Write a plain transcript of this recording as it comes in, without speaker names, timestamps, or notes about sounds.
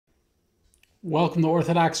Welcome to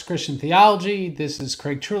Orthodox Christian Theology. This is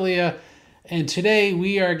Craig Truglia, and today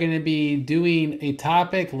we are going to be doing a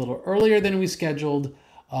topic a little earlier than we scheduled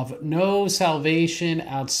of no salvation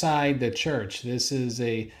outside the church. This is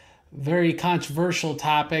a very controversial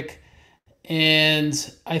topic,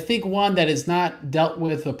 and I think one that is not dealt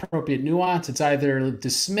with appropriate nuance. It's either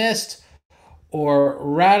dismissed or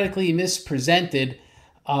radically misrepresented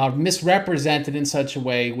in such a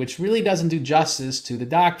way which really doesn't do justice to the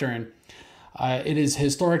doctrine. It is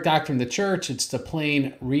historic doctrine of the church. It's the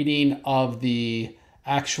plain reading of the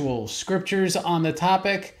actual scriptures on the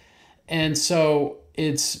topic. And so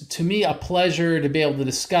it's, to me, a pleasure to be able to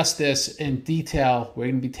discuss this in detail. We're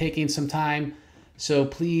going to be taking some time. So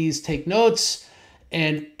please take notes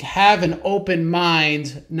and have an open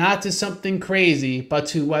mind, not to something crazy, but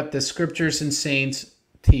to what the scriptures and saints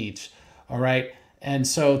teach. All right. And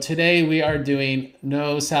so today we are doing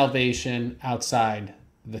no salvation outside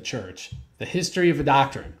the church. The history of a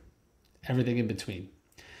doctrine, everything in between.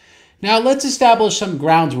 Now let's establish some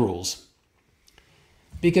ground rules,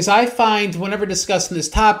 because I find whenever discussing this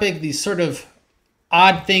topic, these sort of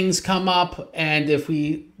odd things come up, and if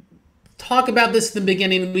we talk about this in the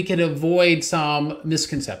beginning, we can avoid some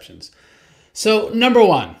misconceptions. So number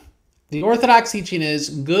one, the Orthodox teaching is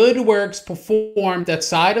good works performed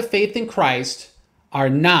outside of faith in Christ are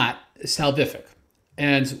not salvific.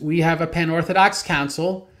 And we have a Pan-Orthodox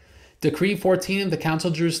Council, Decree 14 of the Council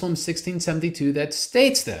of Jerusalem 1672, that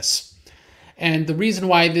states this. And the reason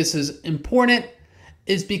why this is important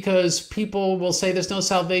is because people will say there's no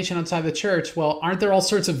salvation outside the church. Well, aren't there all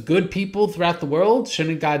sorts of good people throughout the world?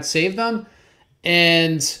 Shouldn't God save them?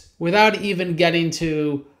 And without even getting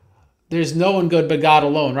to, there's no one good but God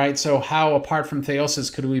alone, right? So how, apart from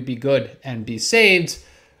theosis, could we be good and be saved?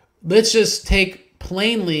 Let's just take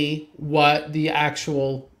plainly what the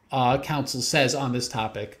actual council says on this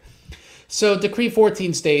topic. So Decree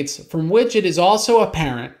 14 states, from which it is also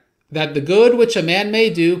apparent that the good which a man may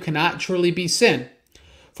do cannot truly be sin.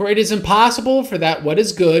 For it is impossible for that what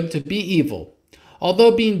is good to be evil,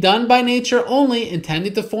 although being done by nature only,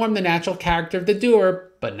 intended to form the natural character of the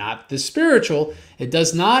doer, but not the spiritual, it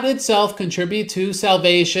does not itself contribute to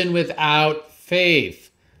salvation without faith.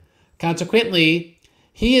 Consequently,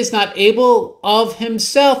 he is not able of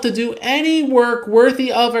himself to do any work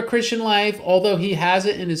worthy of a Christian life, although he has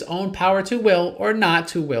it in his own power to will or not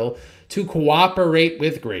to will, to cooperate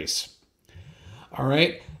with grace. All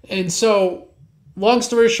right. And so, long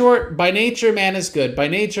story short, by nature, man is good. By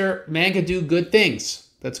nature, man can do good things.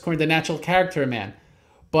 That's according to the natural character of man.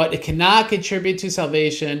 But it cannot contribute to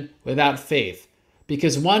salvation without faith,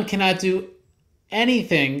 because one cannot do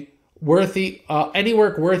anything worthy, any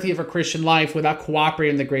work worthy of a Christian life without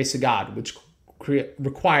cooperating in the grace of God, which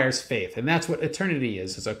requires faith. And that's what eternity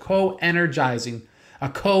is. It's a co-energizing, a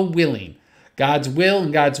co-willing. God's will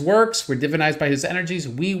and God's works were divinized by his energies.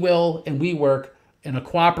 We will and we work in a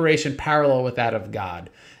cooperation parallel with that of God.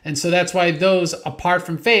 And so that's why those apart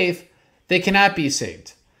from faith, they cannot be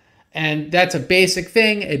saved. And that's a basic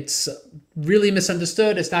thing. It's really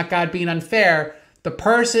misunderstood. It's not God being unfair. The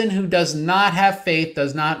person who does not have faith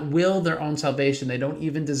does not will their own salvation. They don't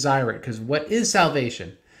even desire it, because what is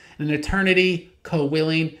salvation? An eternity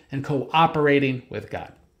co-willing and cooperating with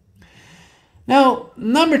God. Now,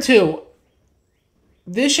 number two,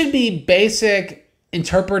 this should be basic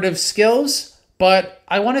interpretive skills, but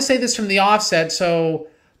I want to say this from the offset so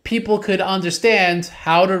people could understand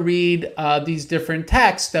how to read these different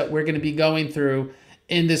texts that we're going to be going through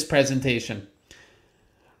in this presentation.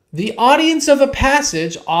 The audience of a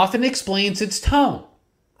passage often explains its tone,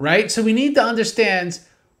 right? So we need to understand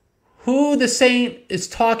who the saint is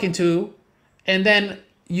talking to and then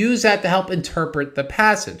use that to help interpret the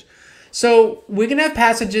passage. So we're going to have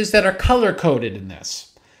passages that are color-coded in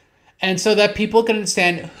this, and so that people can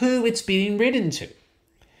understand who it's being written to.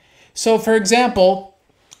 So for example,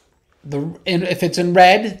 if it's in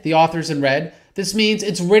red, the author's in red, this means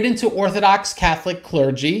it's written to Orthodox Catholic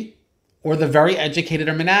clergy, or the very educated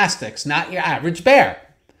or monastics, not your average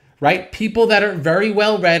bear, right? People that are very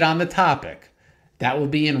well read on the topic, that will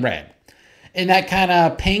be in red. In that kind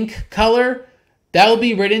of pink color, that will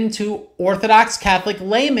be written to Orthodox Catholic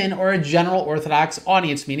laymen or a general Orthodox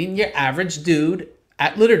audience, meaning your average dude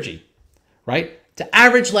at liturgy, right? To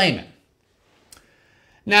average layman.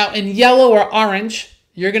 Now, in yellow or orange,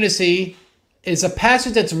 you're going to see is a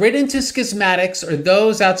passage that's written to schismatics or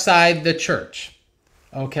those outside the church,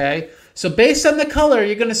 okay? So based on the color,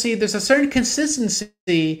 you're going to see there's a certain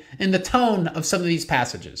consistency in the tone of some of these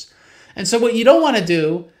passages. And so what you don't want to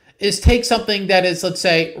do is take something that is, let's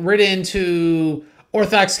say, written to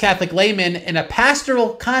Orthodox Catholic laymen in a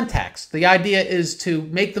pastoral context. The idea is to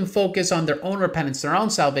make them focus on their own repentance, their own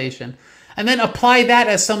salvation, and then apply that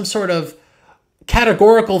as some sort of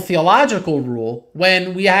categorical theological rule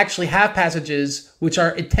when we actually have passages which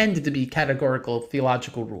are intended to be categorical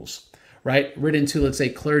theological rules, right? Written to, let's say,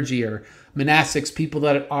 clergy or monastics, people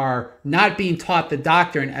that are not being taught the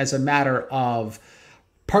doctrine as a matter of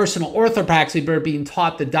personal orthopraxy, but are being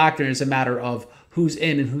taught the doctrine as a matter of who's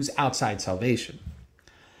in and who's outside salvation.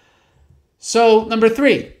 So, number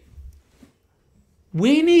 3,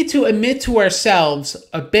 we need to admit to ourselves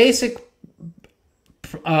a basic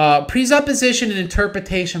presupposition and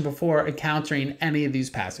interpretation before encountering any of these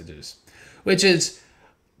passages, which is,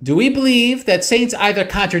 do we believe that saints either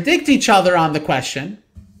contradict each other on the question,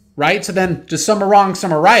 right? So then just some are wrong,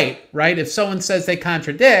 some are right, right? If someone says they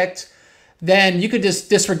contradict, then you could just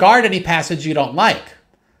disregard any passage you don't like.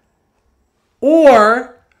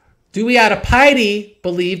 Or do we out of piety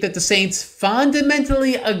believe that the saints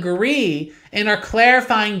fundamentally agree and are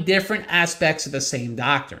clarifying different aspects of the same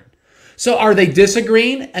doctrine? So are they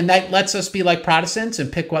disagreeing and that lets us be like Protestants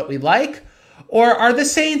and pick what we like? Or are the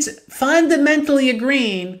saints fundamentally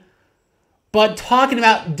agreeing but talking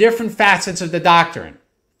about different facets of the doctrine?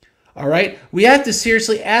 All right? We have to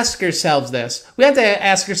seriously ask ourselves this. We have to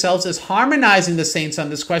ask ourselves, is harmonizing the saints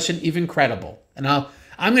on this question even credible? And I'm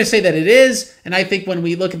going to say that it is, and I think when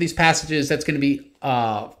we look at these passages, that's going to be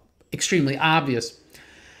extremely obvious.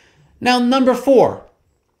 Now, number 4.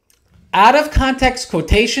 Out of context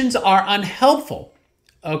quotations are unhelpful,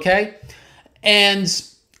 okay? And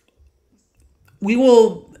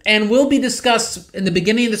will be discussed in the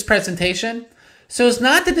beginning of this presentation, so as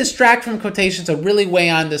not to distract from quotations that really weigh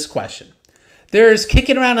on this question. There's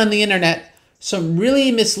kicking around on the internet some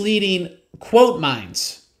really misleading quote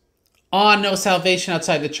mines on no salvation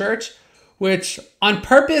outside the church, which on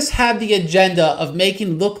purpose have the agenda of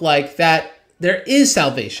making look like that there is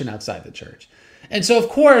salvation outside the church. And so, of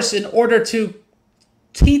course, in order to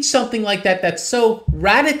teach something like that that's so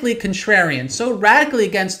radically contrarian, so radically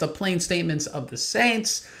against the plain statements of the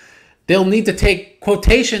saints, they'll need to take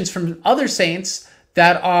quotations from other saints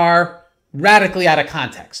that are radically out of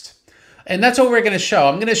context. And that's what we're going to show.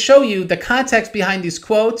 I'm going to show you the context behind these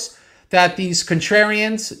quotes that these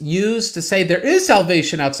contrarians use to say there is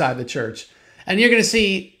salvation outside the church. And you're going to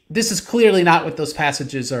see this is clearly not what those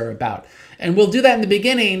passages are about. And we'll do that in the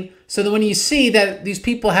beginning so that when you see that these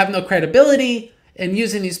people have no credibility in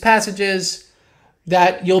using these passages,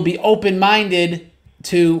 that you'll be open-minded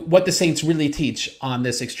to what the saints really teach on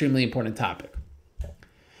this extremely important topic.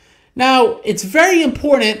 Now, it's very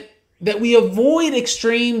important that we avoid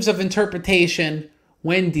extremes of interpretation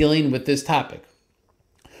when dealing with this topic.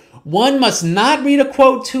 One must not read a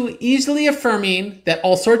quote too easily affirming that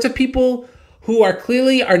all sorts of people who are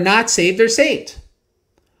clearly are not saved are saved.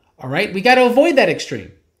 All right, we got to avoid that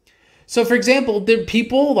extreme. So, for example, there are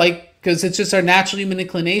people because it's just our natural human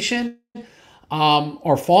inclination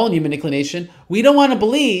or fallen human inclination, we don't want to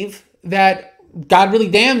believe that God really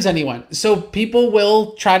damns anyone. So people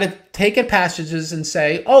will try to take at passages and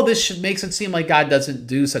say, oh, this makes it seem like God doesn't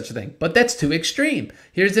do such a thing. But that's too extreme.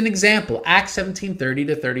 Here's an example, Acts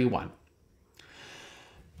 17:30-31.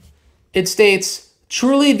 It states,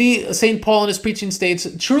 St. Paul in his preaching states,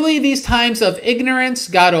 truly these times of ignorance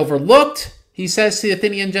God overlooked, he says to the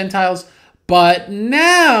Athenian Gentiles, but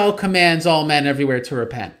now commands all men everywhere to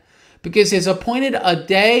repent, because he has appointed a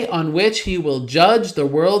day on which he will judge the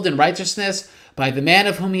world in righteousness by the man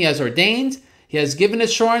of whom he has ordained. He has given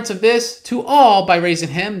assurance of this to all by raising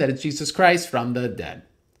him, that is Jesus Christ, from the dead.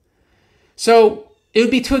 So it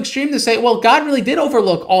would be too extreme to say, well, God really did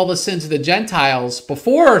overlook all the sins of the Gentiles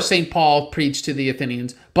before St. Paul preached to the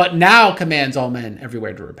Athenians, but now commands all men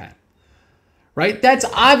everywhere to repent. Right? That's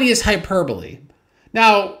obvious hyperbole.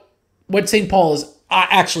 Now, what St. Paul is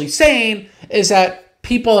actually saying is that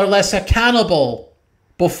people are less accountable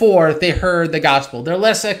before they heard the gospel. They're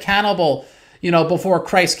less accountable, before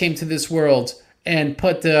Christ came to this world and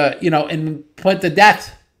put the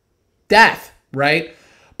death, right?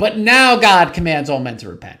 But now God commands all men to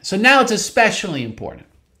repent. So now it's especially important,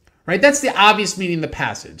 right? That's the obvious meaning of the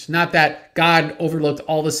passage, not that God overlooked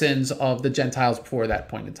all the sins of the Gentiles before that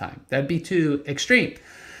point in time. That'd be too extreme.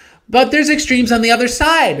 But there's extremes on the other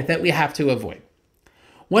side that we have to avoid.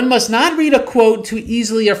 One must not read a quote too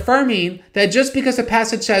easily affirming that just because a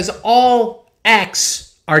passage says all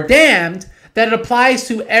X are damned, that it applies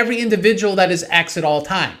to every individual that is X at all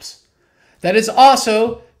times. That is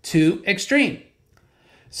also too extreme.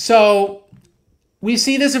 So we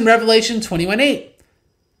see this in Revelation 21:8.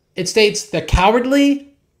 It states, the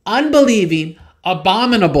cowardly, unbelieving,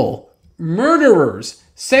 abominable, murderers,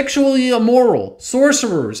 sexually immoral,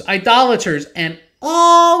 sorcerers, idolaters, and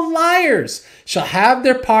all liars shall have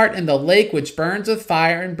their part in the lake which burns with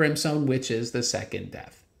fire and brimstone, which is the second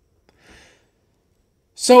death.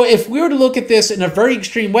 So if we were to look at this in a very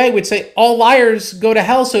extreme way, we'd say all liars go to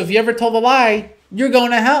hell. So if you ever told a lie, you're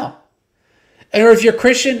going to hell. Or if you're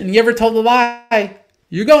Christian and you ever told a lie,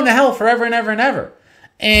 you're going to hell forever and ever and ever.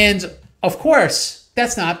 And of course,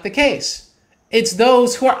 that's not the case. It's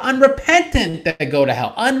those who are unrepentant that go to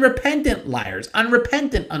hell. Unrepentant liars,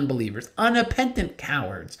 unrepentant unbelievers, unrepentant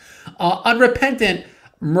cowards, unrepentant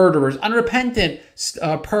murderers, unrepentant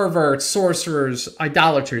perverts, sorcerers,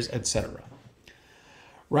 idolaters, etc.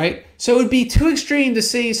 Right? So it would be too extreme to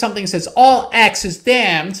see something that says all X is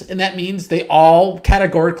damned, and that means they all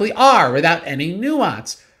categorically are without any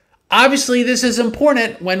nuance. Obviously, this is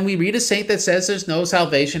important when we read a saint that says there's no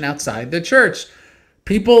salvation outside the church.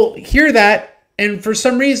 People hear that, and for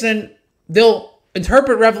some reason, they'll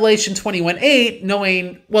interpret Revelation 21:8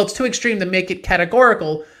 knowing, well, it's too extreme to make it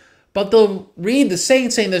categorical, but they'll read the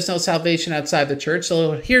saint saying there's no salvation outside the church.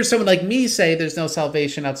 So they'll hear someone like me say there's no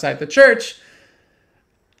salvation outside the church,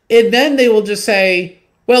 and then they will just say,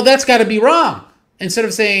 well, that's got to be wrong. Instead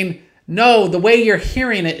of saying, no, the way you're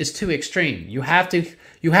hearing it is too extreme. You have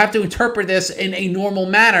to interpret this in a normal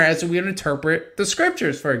manner as we would interpret the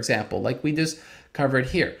scriptures, for example, like we just covered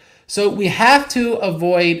here. So we have to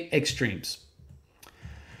avoid extremes.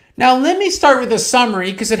 Now, let me start with a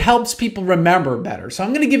summary because it helps people remember better. So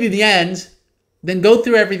I'm going to give you the end, then go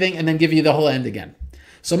through everything, and then give you the whole end again.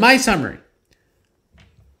 So my summary.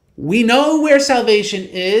 We know where salvation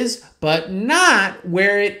is, but not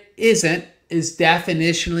where it isn't, is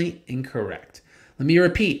definitionally incorrect. Let me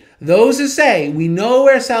repeat. Those who say we know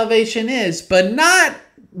where salvation is, but not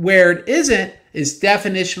where it isn't, is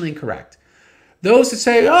definitionally incorrect. Those who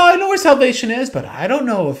say, oh, I know where salvation is, but I don't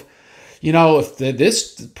know if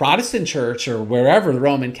this Protestant church or wherever, the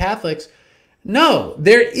Roman Catholics. No,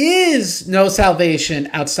 there is no salvation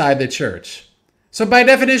outside the church. So by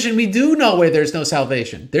definition, we do know where there's no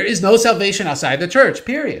salvation. There is no salvation outside the church,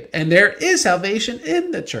 period. And there is salvation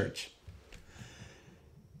in the church.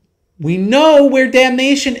 We know where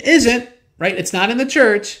damnation isn't, right? It's not in the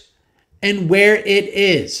church, and where it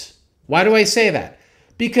is. Why do I say that?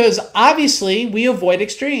 Because obviously we avoid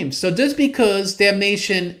extremes. So just because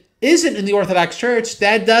damnation isn't in the Orthodox Church,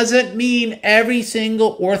 that doesn't mean every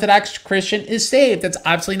single Orthodox Christian is saved. That's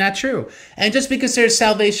obviously not true. And just because there's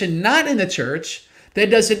salvation not in the church,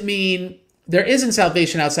 that doesn't mean there isn't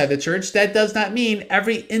salvation outside the church. That does not mean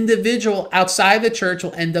every individual outside the church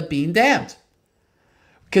will end up being damned.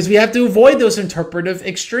 Because we have to avoid those interpretive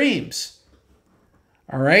extremes.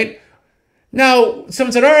 All right? Now,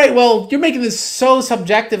 someone said, all right, well, you're making this so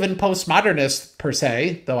subjective and postmodernist per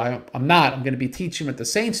se, though I'm not. I'm going to be teaching what the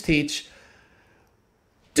saints teach.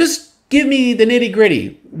 Just give me the nitty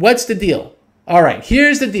gritty. What's the deal? All right,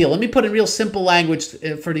 here's the deal. Let me put in real simple language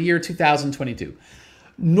for the year 2022.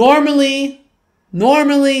 Normally,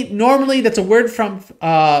 that's a word from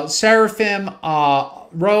Seraphim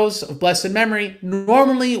Rose of blessed memory.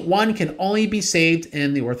 Normally, one can only be saved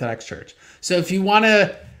in the Orthodox Church. So if you want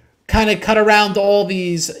to kind of cut around all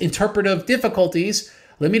these interpretive difficulties,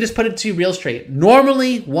 let me just put it to you real straight.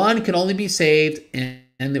 Normally, one can only be saved in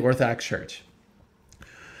the Orthodox Church.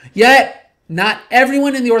 Yet, not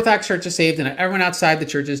everyone in the Orthodox Church is saved, and everyone outside the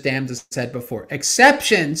church is damned, as said before.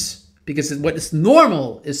 Exceptions, because what is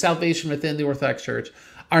normal is salvation within the Orthodox Church,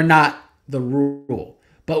 are not the rule.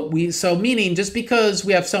 So meaning, just because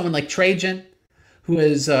we have someone like Trajan, who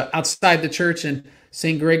is outside the church, and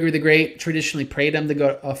St. Gregory the Great traditionally prayed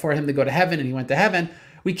for him to go to heaven, and he went to heaven.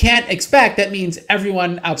 We can't expect that means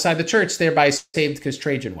everyone outside the church thereby saved because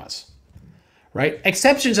Trajan was. Right?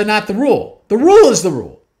 Exceptions are not the rule. The rule is the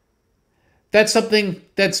rule. That's something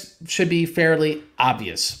that should be fairly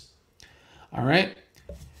obvious. All right?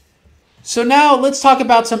 So now let's talk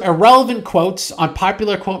about some irrelevant quotes on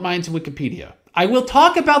popular quote minds in Wikipedia. I will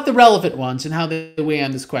talk about the relevant ones and how they weigh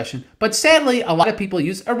on this question, but sadly, a lot of people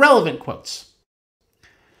use irrelevant quotes.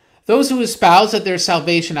 Those who espouse that there's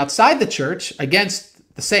salvation outside the church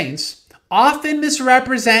against the saints often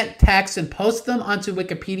misrepresent texts and post them onto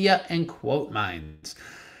Wikipedia and quote minds.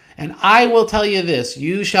 And I will tell you this,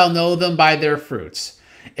 you shall know them by their fruits.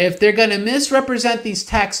 If they're going to misrepresent these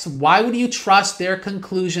texts, why would you trust their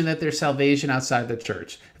conclusion that there's salvation outside the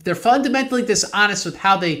church? If they're fundamentally dishonest with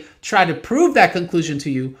how they try to prove that conclusion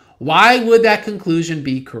to you, why would that conclusion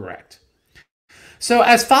be correct? So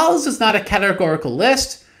as follows is not a categorical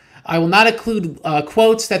list. I will not include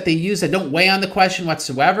quotes that they use that don't weigh on the question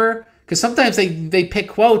whatsoever, because sometimes they pick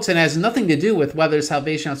quotes and it has nothing to do with whether there's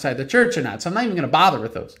salvation outside the church or not. So I'm not even going to bother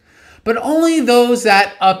with those. but only those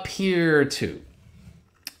that appear to.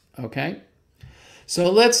 Okay?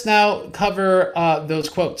 So let's now cover those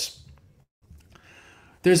quotes.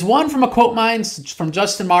 There's one from a quote mine from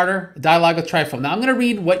Justin Martyr, Dialogue with Tryphon. Now I'm going to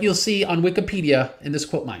read what you'll see on Wikipedia in this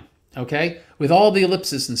quote mine, okay? With all the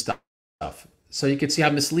ellipses and stuff, so you can see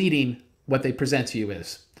how misleading what they present to you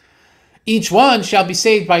is. Each one shall be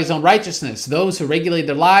saved by his own righteousness. Those who regulate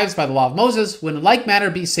their lives by the law of Moses will in like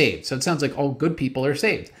manner be saved. So it sounds like all good people are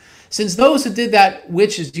saved. Since those who did that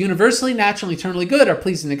which is universally, naturally, eternally good are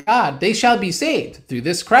pleasing to God, they shall be saved through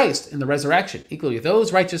this Christ in the resurrection, equally with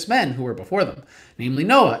those righteous men who were before them, namely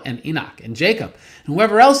Noah and Enoch and Jacob, and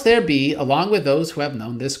whoever else there be, along with those who have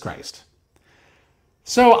known this Christ.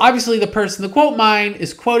 So obviously the person, the quote mine,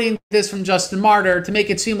 is quoting this from Justin Martyr to make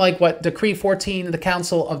it seem like what Decree 14 of the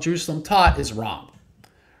Council of Jerusalem taught is wrong,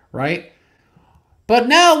 right? But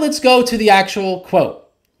now let's go to the actual quote.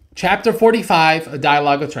 Chapter 45, A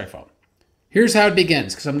Dialogue with Tryphon. Here's how it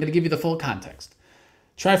begins, because I'm going to give you the full context.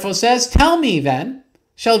 Tryphon says, "Tell me then,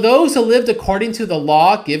 shall those who lived according to the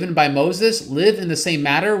law given by Moses live in the same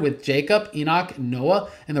manner with Jacob, Enoch, and Noah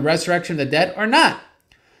in the resurrection of the dead or not?"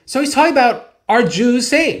 So he's talking about, are Jews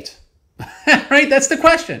saved? Right? That's the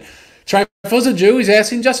question. Tryphon's a Jew. He's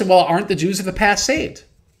asking Justin, well, aren't the Jews of the past saved?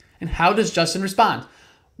 And how does Justin respond?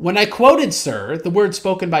 When I quoted, sir, the word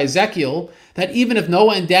spoken by Ezekiel, that even if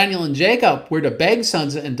Noah and Daniel and Jacob were to beg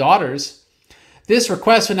sons and daughters, this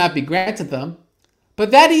request would not be granted them, but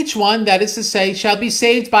that each one, that is to say, shall be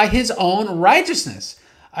saved by his own righteousness.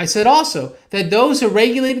 I said also that those who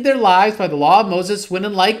regulated their lives by the law of Moses would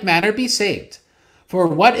in like manner be saved. For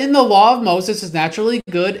what in the law of Moses is naturally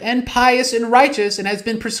good and pious and righteous and has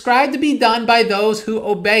been prescribed to be done by those who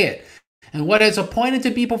obey it, and what is appointed to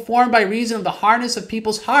be performed by reason of the hardness of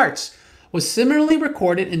people's hearts, was similarly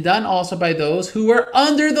recorded and done also by those who were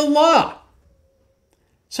under the law.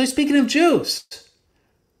 So he's speaking of Jews,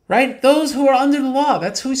 right? Those who are under the law.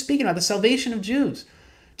 That's who he's speaking about, the salvation of Jews.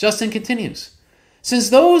 Justin continues, since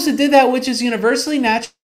those who did that which is universally,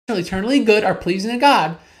 naturally, eternally good are pleasing to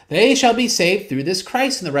God, they shall be saved through this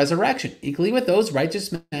Christ in the resurrection, equally with those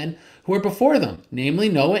righteous men who were before them, namely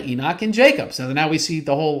Noah, Enoch, and Jacob. So now we see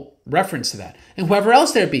the whole reference to that. And whoever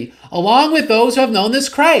else there be, along with those who have known this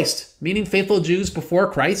Christ, meaning faithful Jews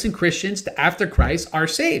before Christ and Christians after Christ are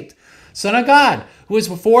saved. Son of God, who was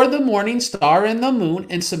before the morning star and the moon,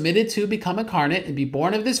 and submitted to become incarnate and be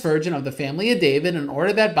born of this virgin of the family of David, in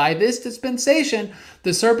order that by this dispensation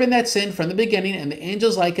the serpent that sinned from the beginning and the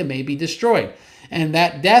angels like him may be destroyed, and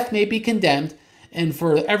that death may be condemned, and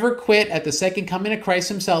forever quit at the second coming of Christ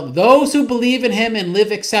himself those who believe in him and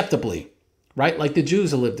live acceptably, right? Like the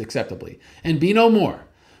Jews who lived acceptably, and be no more.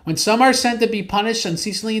 When some are sent to be punished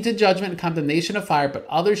unceasingly into judgment and condemnation of fire, but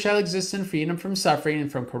others shall exist in freedom from suffering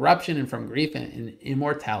and from corruption and from grief and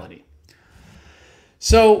immortality.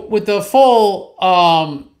 So with the full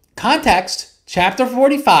context, chapter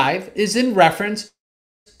 45 is in reference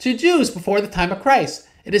to Jews before the time of Christ.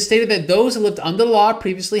 It is stated that those who lived under the law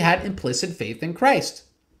previously had implicit faith in Christ.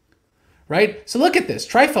 Right? So look at this.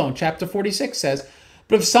 Tryphon, chapter 46 says,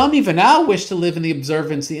 but if some even now wish to live in the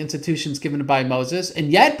observance of the institutions given by Moses,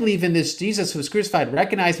 and yet believe in this Jesus who was crucified,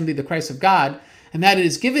 recognize him to be the Christ of God, and that it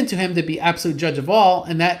is given to him to be absolute judge of all,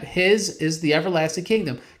 and that his is the everlasting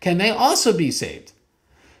kingdom, can they also be saved?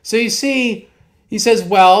 So you see, he says,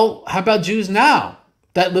 well, how about Jews now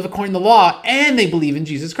that live according to the law and they believe in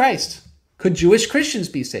Jesus Christ? Could Jewish Christians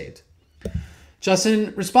be saved?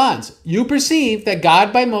 Justin responds, you perceive that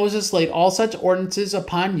God by Moses laid all such ordinances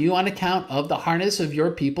upon you on account of the hardness of your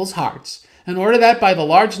people's hearts, in order that by the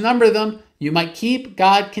large number of them you might keep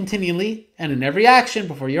God continually and in every action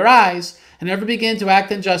before your eyes, and never begin to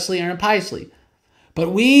act unjustly or impiously.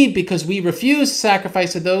 But we, because we refuse to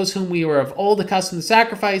sacrifice to those whom we were of old accustomed to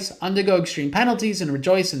sacrifice, undergo extreme penalties and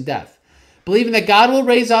rejoice in death, believing that God will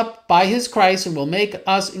raise up by his Christ and will make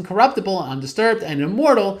us incorruptible, undisturbed, and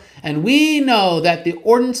immortal. And we know that the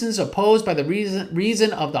ordinances opposed by the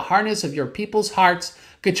reason of the hardness of your people's hearts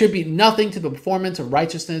contribute nothing to the performance of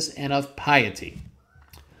righteousness and of piety.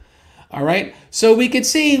 All right, so we could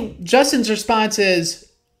see Justin's response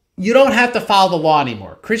is, you don't have to follow the law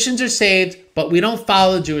anymore. Christians are saved, but we don't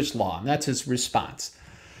follow the Jewish law. And that's his response.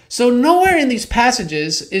 So nowhere in these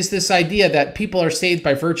passages is this idea that people are saved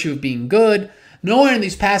by virtue of being good. Nowhere in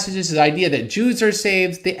these passages is the idea that Jews are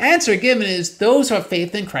saved. The answer given is those who have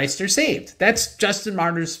faith in Christ are saved. That's Justin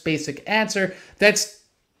Martyr's basic answer. That's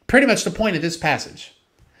pretty much the point of this passage.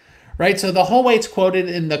 Right? So the whole way it's quoted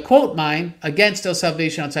in the quote mine, again, still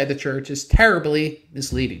salvation outside the church, is terribly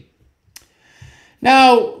misleading.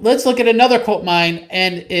 Now, let's look at another quote mine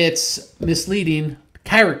and its misleading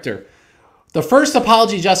character. The first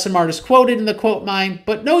apology Justin Martyr's quoted in the quote mine,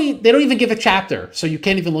 but no, they don't even give a chapter, so you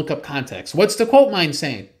can't even look up context. What's the quote mine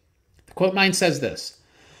saying? The quote mine says this: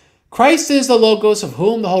 Christ is the Logos of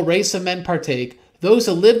whom the whole race of men partake. Those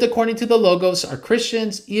who lived according to the Logos are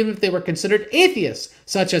Christians, even if they were considered atheists,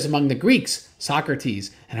 such as among the Greeks,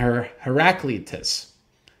 Socrates, and Heraclitus.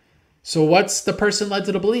 So what's the person led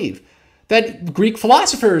to believe? That Greek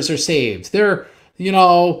philosophers are saved. They're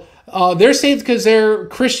saved because they're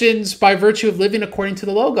Christians by virtue of living according to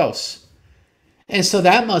the Logos. And so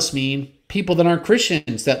that must mean people that aren't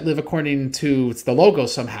Christians that live according to the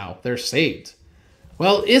Logos somehow, they're saved.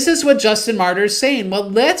 Well, is this what Justin Martyr is saying? Well,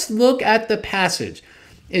 let's look at the passage.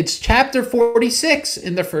 It's chapter 46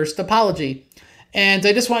 in the first apology. And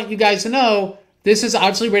I just want you guys to know, this is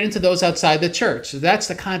obviously written to those outside the church. So that's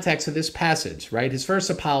the context of this passage, right? His first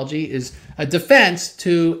apology is a defense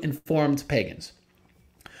to informed pagans.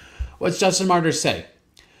 What's Justin Martyr say?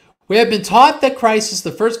 We have been taught that Christ is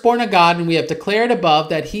the firstborn of God, and we have declared above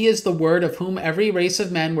that he is the word of whom every race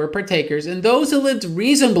of men were partakers, and those who lived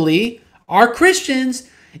reasonably are Christians,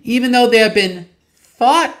 even though they have been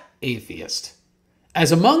thought atheist,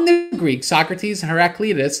 as among the Greeks, Socrates and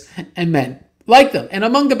Heraclitus, and men like them, and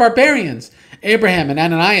among the barbarians, Abraham and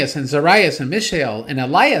Ananias and Zarias and Mishael and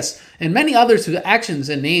Elias, and many others whose actions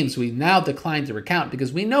and names we now decline to recount,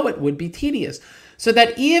 because we know it would be tedious. So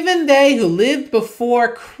that even they who lived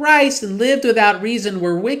before Christ and lived without reason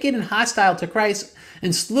were wicked and hostile to Christ,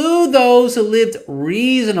 and slew those who lived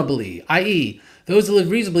reasonably, i.e., those who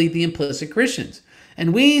live reasonably, the implicit Christians.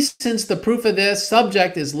 And we, since the proof of this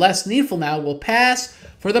subject is less needful now, will pass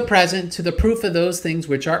for the present to the proof of those things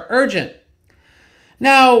which are urgent.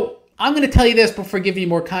 Now, I'm going to tell you this before giving you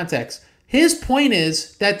more context. His point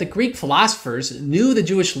is that the Greek philosophers knew the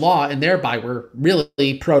Jewish law and thereby were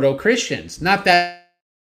really proto-Christians. Not that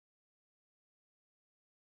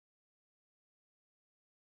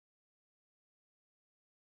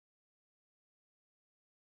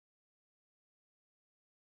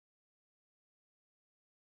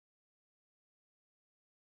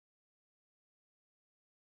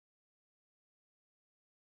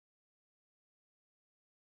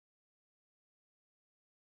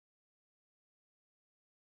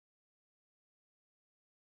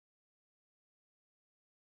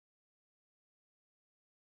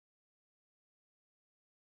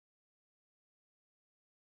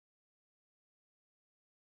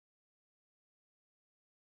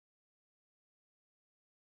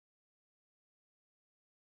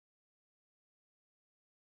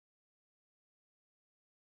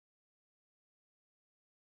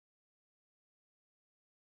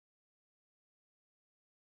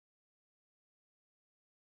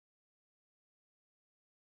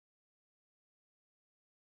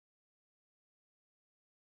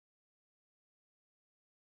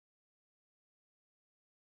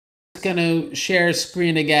going to share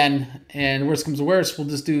screen again, and worst comes to worst, we'll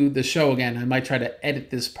just do the show again. I might try to edit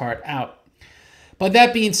this part out. But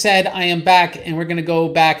that being said, I am back, and we're going to go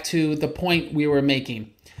back to the point we were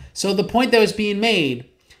making. So the point that was being made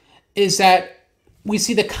is that we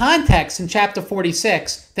see the context in chapter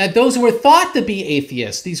 46 that those who were thought to be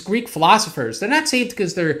atheists, these Greek philosophers, they're not saved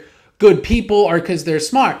because they're good people or because they're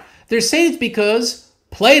smart. They're saved because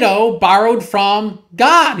Plato borrowed from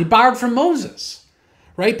God. He borrowed from Moses.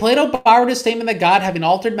 Right? Plato borrowed his statement that God, having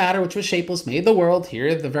altered matter which was shapeless, made the world.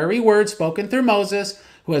 Here, the very words spoken through Moses,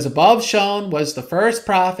 who as above shown was the first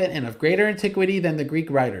prophet and of greater antiquity than the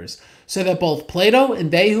Greek writers. So that both Plato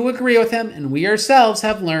and they who agree with him and we ourselves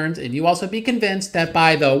have learned, and you also be convinced, that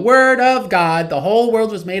by the word of God, the whole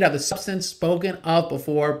world was made of the substance spoken of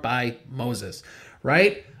before by Moses.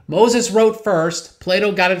 Right? Moses wrote first.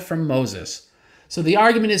 Plato got it from Moses. So the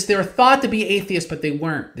argument is they were thought to be atheists, but they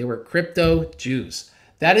weren't. They were crypto-Jews.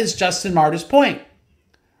 That is Justin Martyr's point,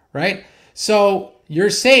 right? So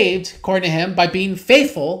you're saved, according to him, by being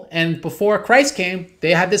faithful. And before Christ came,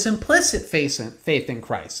 they had this implicit faith in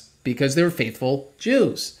Christ because they were faithful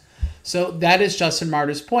Jews. So that is Justin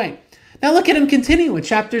Martyr's point. Now look at him continue in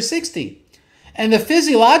chapter 60. And the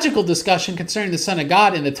physiological discussion concerning the Son of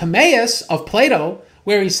God in the Timaeus of Plato,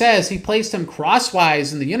 where he says he placed him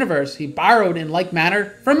crosswise in the universe, he borrowed in like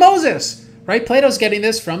manner from Moses, right? Plato's getting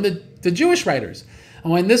this from the Jewish writers.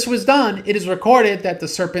 And when this was done, it is recorded that the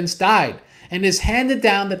serpents died, and it is handed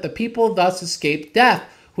down that the people thus escaped death,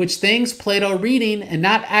 which things Plato reading and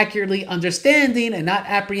not accurately understanding and not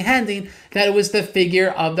apprehending that it was the figure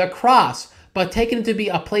of the cross, but taken to be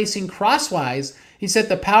a placing crosswise, he said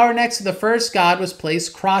the power next to the first God was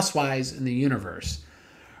placed crosswise in the universe.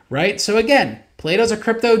 Right? So again, Plato's a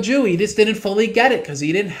crypto-Jew. He just didn't fully get it because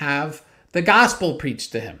he didn't have the gospel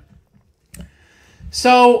preached to him.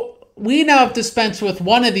 So we now have dispensed with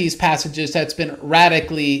one of these passages that's been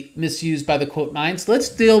radically misused by the quote minds. Let's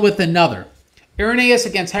deal with another. Irenaeus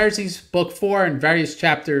Against Heresies, Book 4, and various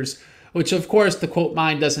chapters, which of course the quote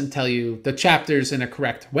mind doesn't tell you the chapters in a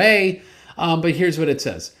correct way, but here's what it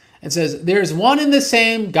says. It says, there is one and the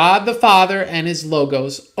same God the Father and his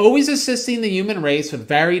Logos, always assisting the human race with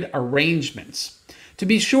varied arrangements. To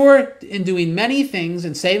be sure, in doing many things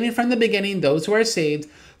and saving from the beginning those who are saved,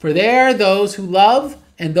 for there are those who love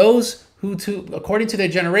and those who, according to their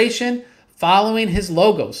generation, following his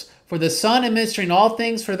Logos. For the Son, administering all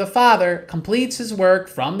things for the Father, completes his work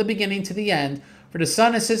from the beginning to the end. For the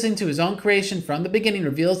Son, assisting to his own creation from the beginning,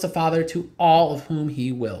 reveals the Father to all of whom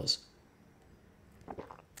he wills.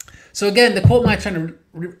 So again, the quote might try to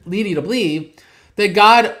lead you to believe that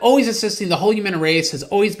God, always assisting the whole human race, has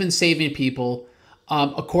always been saving people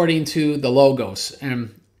according to the Logos.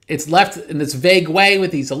 And it's left in this vague way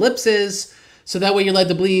with these ellipses, so that way you're led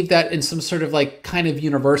to believe that in some sort of like kind of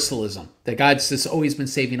universalism, that God's just always been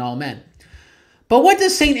saving all men. But what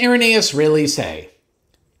does St. Irenaeus really say?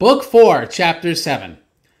 Book 4, chapter 7.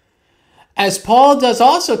 As Paul does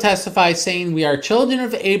also testify, saying, we are children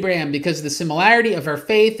of Abraham because of the similarity of our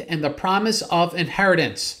faith and the promise of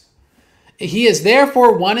inheritance. He is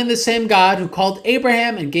therefore one and the same God who called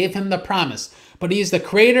Abraham and gave him the promise. But he is the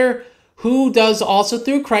creator who does also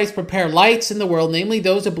through Christ prepare lights in the world, namely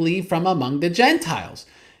those who believe from among the Gentiles.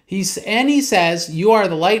 He says, you are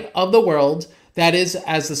the light of the world, that is,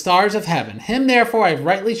 as the stars of heaven. Him therefore I have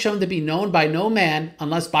rightly shown to be known by no man,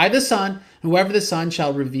 unless by the Son, whoever the Son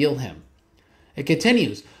shall reveal him. It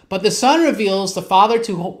continues, but the Son reveals the Father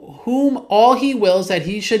to whom all he wills that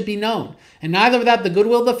he should be known. And neither without the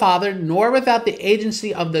goodwill of the Father, nor without the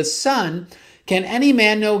agency of the Son, can any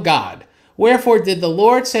man know God. Wherefore did the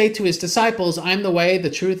Lord say to his disciples, I am the way, the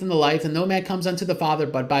truth, and the life, and no man comes unto the Father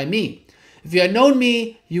but by me. If you had known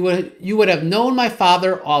me, you would have known my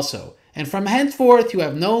Father also. And from henceforth you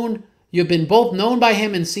have been both known by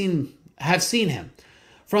him and have seen him.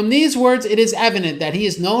 From these words it is evident that he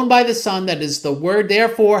is known by the Son, that is the Word.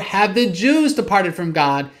 Therefore have the Jews departed from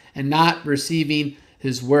God and not receiving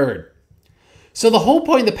his word. So the whole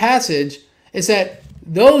point of the passage is that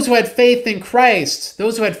those who had faith in Christ,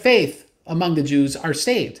 those who had faith among the Jews are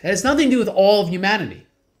saved. It has nothing to do with all of humanity.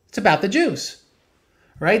 It's about the Jews,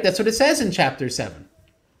 right? That's what it says in chapter 7.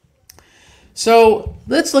 So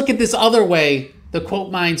let's look at this other way the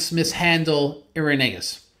quote minds mishandle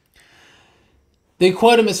Irenaeus. They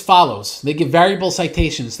quote him as follows. They give variable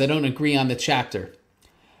citations. They don't agree on the chapter.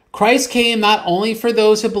 Christ came not only for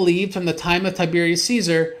those who believed from the time of Tiberius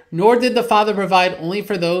Caesar, nor did the Father provide only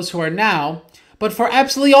for those who are now, but for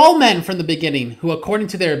absolutely all men from the beginning, who according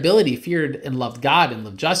to their ability feared and loved God and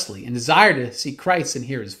lived justly and desired to see Christ and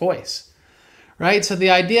hear his voice. Right? So the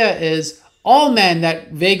idea is all men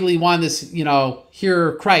that vaguely want to,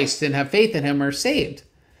 hear Christ and have faith in him are saved.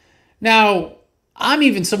 Now, I'm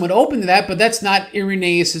even somewhat open to that, but that's not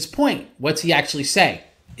Irenaeus' point. What's he actually say?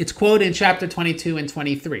 It's quoted in chapter 22 and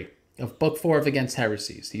 23 of Book 4 of Against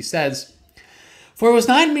Heresies. He says, for it was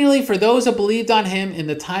not merely for those who believed on him in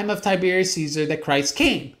the time of Tiberius Caesar that Christ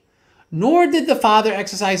came, nor did the Father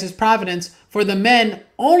exercise his providence for the men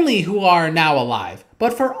only who are now alive,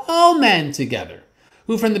 but for all men together,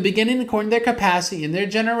 who from the beginning, according to their capacity in their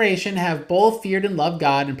generation, have both feared and loved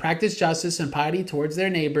God and practiced justice and piety towards their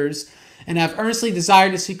neighbors, and have earnestly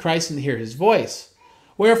desired to see Christ and to hear his voice.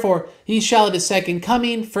 Wherefore, he shall at his second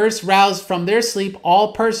coming first rouse from their sleep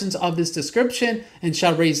all persons of this description, and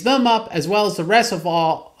shall raise them up, as well as the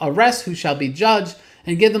rest who shall be judged,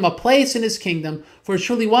 and give them a place in his kingdom. For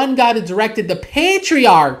truly one God has directed the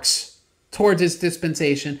patriarchs towards his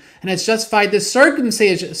dispensation, and has justified the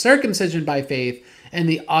circumcision by faith, and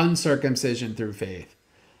the uncircumcision through faith.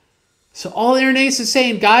 So all Irenaeus is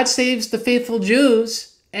saying, God saves the faithful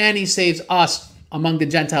Jews, and he saves us among the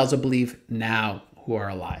Gentiles who believe now, who are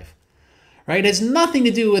alive. Right? It has nothing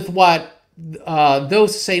to do with what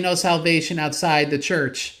those who say no salvation outside the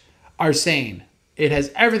church are saying. It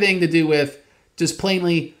has everything to do with just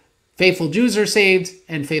plainly faithful Jews are saved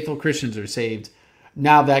and faithful Christians are saved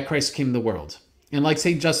now that Christ came to the world. And like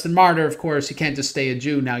St. Justin Martyr, of course, you can't just stay a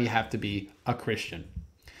Jew. Now you have to be a Christian.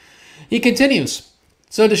 He continues.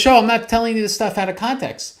 So to show I'm not telling you this stuff out of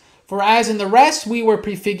context. For as in the rest we were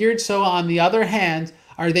prefigured, so on the other hand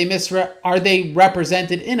are they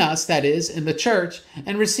represented in us, that is, in the church,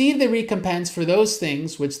 and receive the recompense for those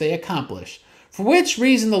things which they accomplish. For which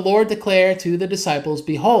reason the Lord declared to the disciples,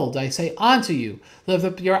 behold, I say unto you, lift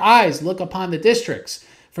up your eyes, look upon the districts,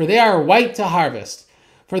 for they are white to harvest.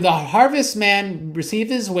 For the harvestman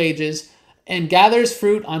receives his wages, and gathers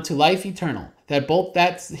fruit unto life eternal, that both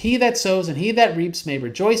that he that sows and he that reaps may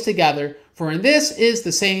rejoice together. For in this is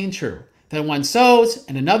the saying true, that one sows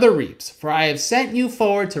and another reaps. For I have sent you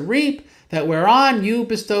forward to reap that whereon you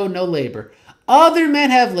bestow no labor. Other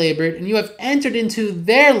men have labored, and you have entered into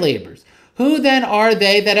their labors. Who then are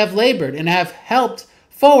they that have labored and have helped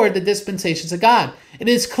forward the dispensations of God? It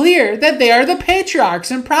is clear that they are the patriarchs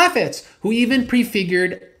and prophets, who even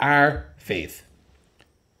prefigured our faith.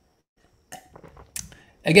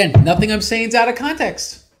 Again, nothing I'm saying is out of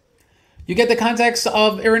context. You get the context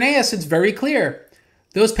of Irenaeus, it's very clear.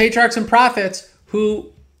 Those patriarchs and prophets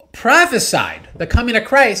who prophesied the coming of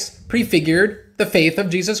Christ prefigured the faith of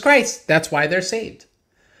Jesus Christ. That's why they're saved.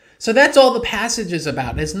 So that's all the passage is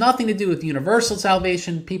about. It has nothing to do with universal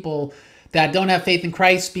salvation, people that don't have faith in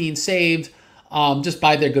Christ being saved just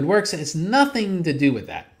by their good works. It has nothing to do with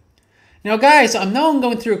that. Now, guys, I know I'm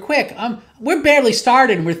going through it quick. We're barely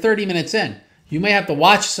started and we're 30 minutes in. You may have to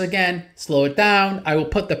watch this again, slow it down. I will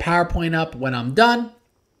put the PowerPoint up when I'm done.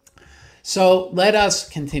 So let us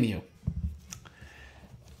continue.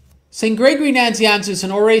 St. Gregory Nazianzus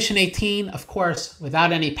in Oration 18, of course,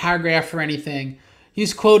 without any paragraph or anything,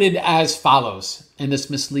 he's quoted as follows in this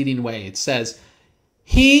misleading way. It says,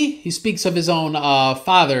 he speaks of his own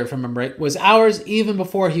father, if I remember right, was ours even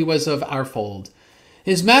before he was of our fold.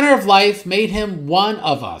 His manner of life made him one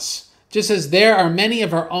of us, just as there are many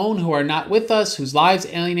of our own who are not with us, whose lives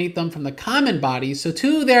alienate them from the common body, so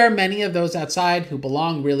too there are many of those outside who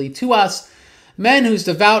belong really to us, men whose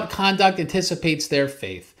devout conduct anticipates their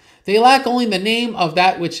faith. They lack only the name of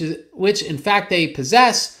that which in fact they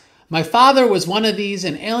possess. My father was one of these,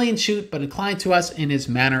 an alien shoot, but inclined to us in his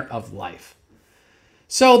manner of life.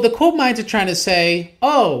 So the quote minds are trying to say,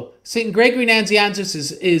 oh, St. Gregory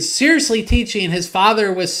Nazianzus is seriously teaching his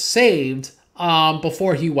father was saved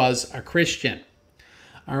before he was a Christian.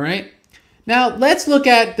 All right. Now let's look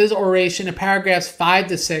at this oration in paragraphs 5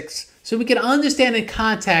 to 6 so we can understand in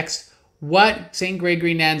context what St.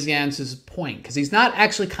 Gregory Nazianzus' point, because he's not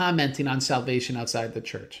actually commenting on salvation outside the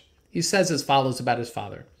church. He says as follows about his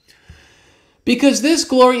father. Because this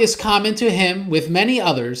glory is common to him with many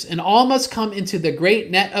others, and all must come into the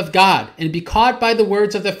great net of God and be caught by the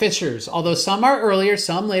words of the fishers, although some are earlier,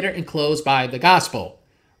 some later, enclosed by the gospel.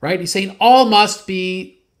 Right? He's saying all must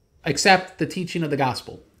accept the teaching of the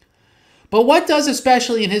gospel. But what does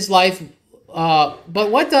especially in his life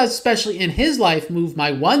move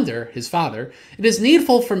my wonder, his father, it is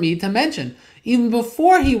needful for me to mention. Even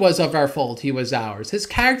before he was of our fold, he was ours. His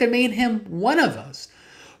character made him one of us.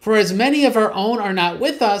 For as many of our own are not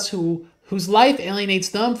with us, whose life alienates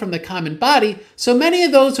them from the common body, so many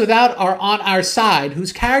of those without are on our side,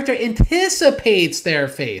 whose character anticipates their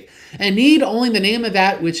faith, and need only the name of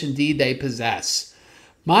that which indeed they possess.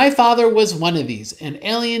 My father was one of these, an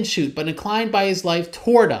alien shoot, but inclined by his life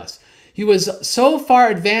toward us. He was so far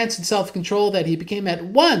advanced in self-control that he became at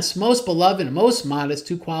once most beloved and most modest,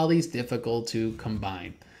 two qualities difficult to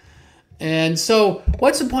combine. And so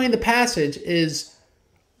what's the point of the passage is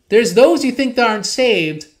there's those you think that aren't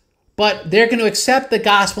saved, but they're going to accept the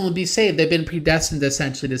gospel and be saved. They've been predestined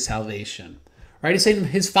essentially to salvation. Right? He's saying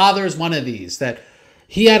his father is one of these, that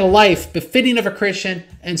he had a life befitting of a Christian,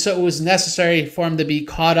 and so it was necessary for him to be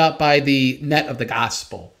caught up by the net of the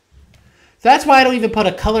gospel. That's why I don't even put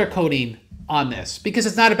a color coding on this, because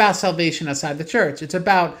it's not about salvation outside the church. It's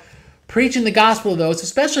about preaching the gospel to those,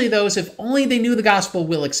 especially those, if only they knew the gospel,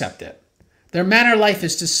 will accept it. Their manner of life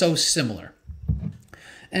is just so similar.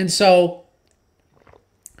 And so,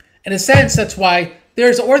 in a sense, that's why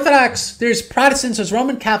there's Orthodox, there's Protestants, there's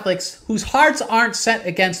Roman Catholics whose hearts aren't set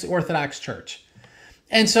against the Orthodox Church.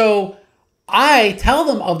 And so I tell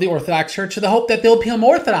them of the Orthodox Church with the hope that they'll become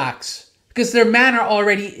Orthodox because their manner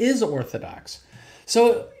already is Orthodox.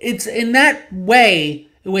 So it's in that way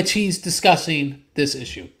in which he's discussing this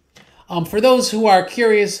issue. For those who are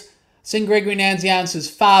curious, St. Gregory Nazianzus'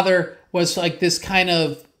 father was like this kind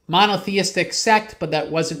of monotheistic sect, but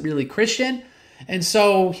that wasn't really Christian. And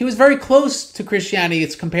so he was very close to Christianity.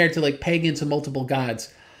 It's compared to like pagans and multiple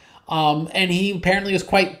gods. And he apparently was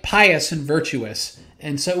quite pious and virtuous.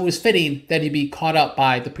 And so it was fitting that he be caught up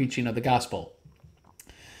by the preaching of the gospel.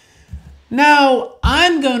 Now,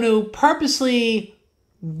 I'm going to purposely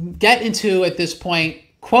get into, at this point,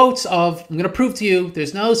 quotes of, I'm going to prove to you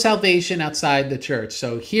there's no salvation outside the church.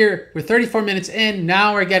 So here, we're 34 minutes in.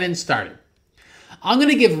 Now we're getting started. I'm going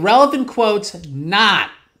to give relevant quotes,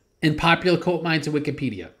 not in popular quote minds of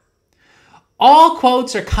Wikipedia. All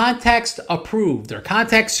quotes are context approved or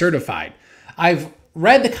context certified. I've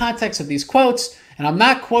read the context of these quotes, and I'm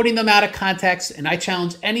not quoting them out of context, and I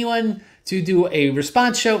challenge anyone to do a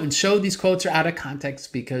response show and show these quotes are out of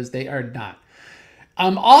context because they are not.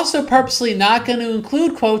 I'm also purposely not going to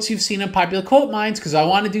include quotes you've seen in popular quote minds because I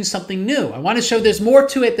want to do something new. I want to show there's more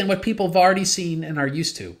to it than what people have already seen and are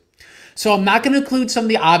used to. So I'm not going to include some of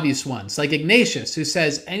the obvious ones, like Ignatius, who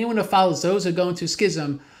says anyone who follows those who go into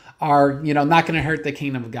schism are, not going to hurt the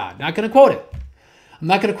kingdom of God. Not going to quote it. I'm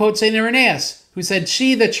not going to quote St. Irenaeus, who said,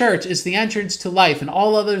 she, the church, is the entrance to life, and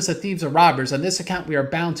all others are thieves or robbers. On this account, we are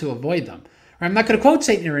bound to avoid them. Or I'm not going to quote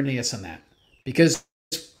St. Irenaeus on that, because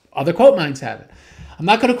other quote minds have it. I'm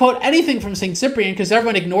not going to quote anything from St. Cyprian, because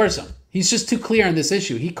everyone ignores him. He's just too clear on this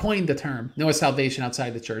issue. He coined the term, no salvation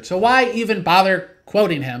outside the church. So why even bother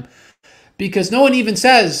quoting him? Because no one even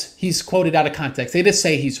says he's quoted out of context. They just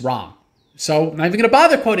say he's wrong. So I'm not even going to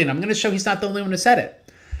bother quoting him. I'm going to show he's not the only one who said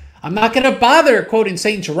it. I'm not going to bother quoting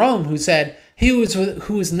St. Jerome, who said, he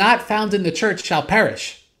who is not found in the church shall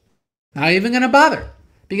perish. Not even going to bother,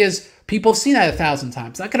 because people have seen that 1,000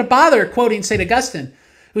 times. Not going to bother quoting St. Augustine,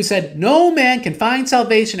 who said, no man can find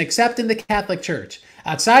salvation except in the Catholic Church.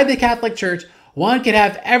 Outside the Catholic Church, one can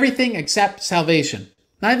have everything except salvation.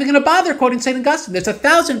 Not even going to bother quoting St. Augustine. There's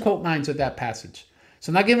 1,000 quote minds with that passage.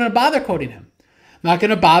 So I'm not even going to bother quoting him. I'm not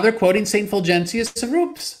going to bother quoting St. Fulgentius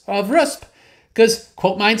of Rusp, because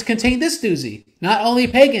quote minds contain this doozy. Not only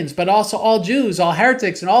pagans, but also all Jews, all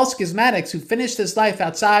heretics, and all schismatics who finish this life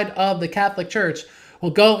outside of the Catholic Church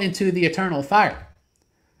will go into the eternal fire.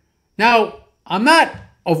 Now, I'm not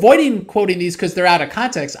avoiding quoting these because they're out of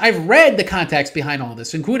context. I've read the context behind all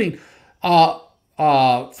this, including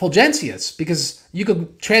Fulgentius, because you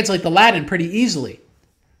could translate the Latin pretty easily.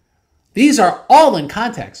 These are all in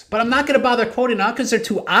context, but I'm not going to bother quoting not because they're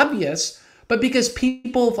too obvious, but because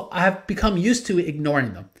people have become used to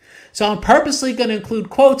ignoring them. So I'm purposely going to include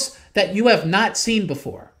quotes that you have not seen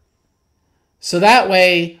before. So that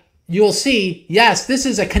way you'll see, yes, this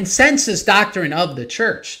is a consensus doctrine of the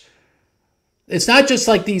church. It's not just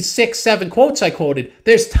like these 6, 7 quotes I quoted.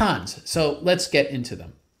 There's tons. So let's get into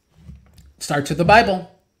them. Start with the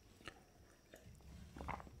Bible.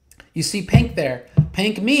 You see pink there.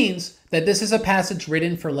 Pink means that this is a passage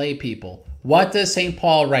written for lay people. What does St.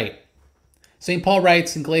 Paul write? St. Paul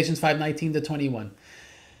writes in Galatians 5:19-21.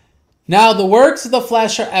 Now the works of the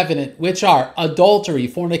flesh are evident, which are adultery,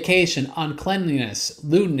 fornication, uncleanliness,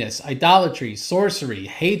 lewdness, idolatry, sorcery,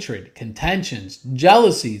 hatred, contentions,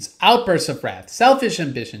 jealousies, outbursts of wrath, selfish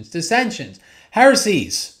ambitions, dissensions,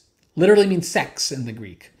 heresies, literally means sex in the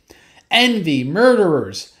Greek, envy,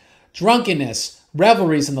 murderers, drunkenness,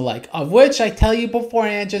 revelries, and the like, of which I tell you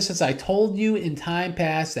beforehand, just as I told you in time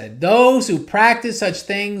past, that those who practice such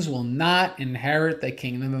things will not inherit the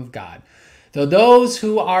kingdom of God. Though those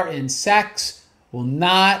who are in sex will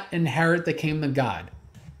not inherit the kingdom of God.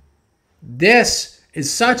 This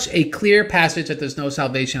is such a clear passage that there's no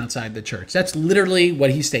salvation outside the church. That's literally what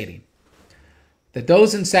he's stating. That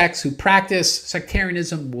those in sex who practice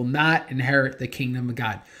sectarianism will not inherit the kingdom of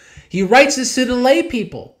God. He writes this to the lay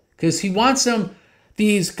people because he wants them.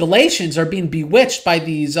 These Galatians are being bewitched by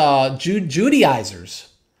these Judaizers.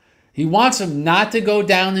 He wants them not to go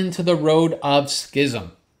down into the road of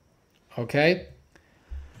schism. Okay?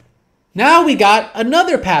 Now we got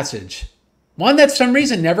another passage. One that for some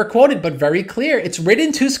reason never quoted, but very clear. It's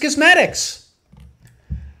written to schismatics.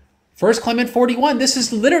 1 Clement 41. This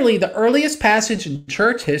is literally the earliest passage in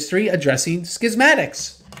church history addressing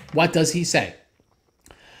schismatics. What does he say?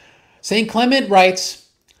 St. Clement writes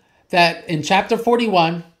that in chapter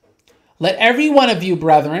 41, let every one of you,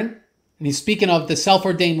 brethren, and he's speaking of the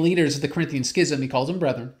self-ordained leaders of the Corinthian schism, he calls them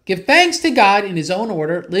brethren, give thanks to God in his own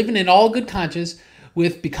order, living in all good conscience,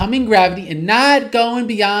 with becoming gravity, and not going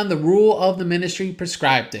beyond the rule of the ministry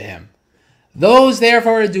prescribed to him. Those,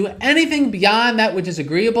 therefore, who do anything beyond that which is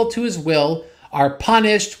agreeable to his will are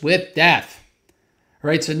punished with death. All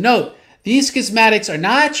right, so note, these schismatics are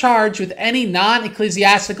not charged with any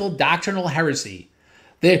non-ecclesiastical doctrinal heresy.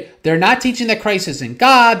 They're not teaching that Christ isn't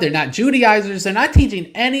God. They're not Judaizers. They're not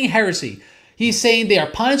teaching any heresy. He's saying they are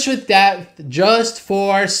punished with death just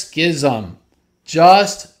for schism.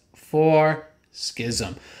 Just for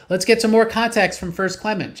schism. Let's get some more context from 1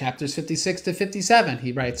 Clement, chapters 56-57.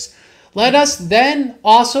 He writes, let us then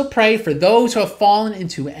also pray for those who have fallen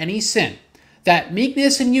into any sin, that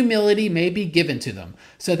meekness and humility may be given to them,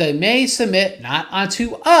 so they may submit not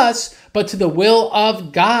unto us, but to the will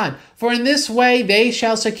of God. For in this way they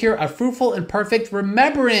shall secure a fruitful and perfect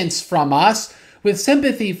remembrance from us, with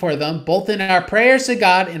sympathy for them, both in our prayers to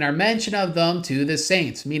God and our mention of them to the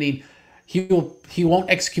saints. Meaning, he won't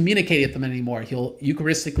excommunicate them anymore. He'll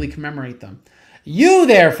Eucharistically commemorate them. You,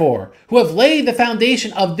 therefore, who have laid the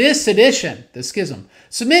foundation of this sedition, the schism,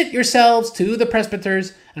 submit yourselves to the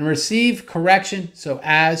presbyters and receive correction so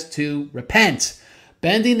as to repent,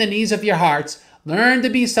 bending the knees of your hearts, Learn to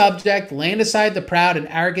be subject, laying aside the proud and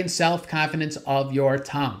arrogant self-confidence of your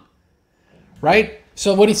tongue. Right?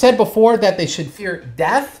 So what he said before, that they should fear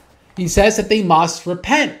death, he says that they must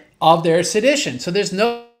repent of their sedition. So there's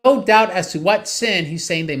no doubt as to what sin he's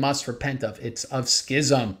saying they must repent of. It's of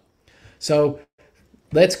schism. So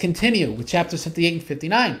let's continue with chapters 58 and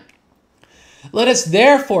 59. Let us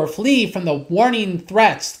therefore flee from the warning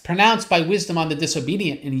threats pronounced by wisdom on the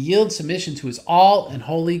disobedient and yield submission to his all and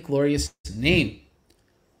holy, glorious name,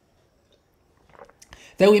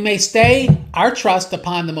 that we may stay our trust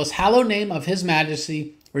upon the most hallowed name of his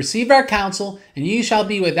majesty, receive our counsel, and ye shall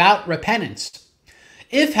be without repentance.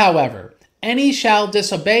 If, however, any shall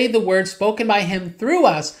disobey the word spoken by him through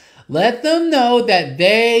us, let them know that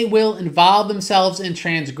they will involve themselves in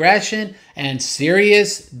transgression and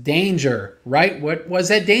serious danger. Right? What was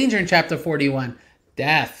that danger in chapter 41?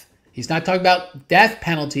 Death. He's not talking about death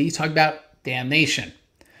penalty. He's talking about damnation.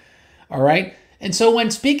 All right? And so when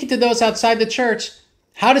speaking to those outside the church,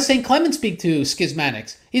 how does St. Clement speak to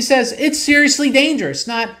schismatics? He says, it's seriously dangerous.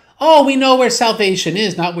 Not, oh, we know where salvation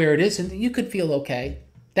is, not where it isn't. You could feel okay.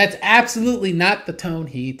 That's absolutely not the tone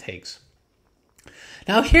he takes.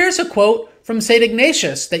 Now, here's a quote from St.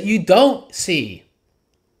 Ignatius that you don't see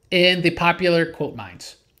in the popular quote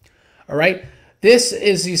minds. All right? This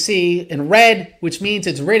is, you see, in red, which means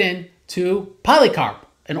it's written to Polycarp,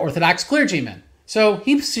 an Orthodox clergyman. So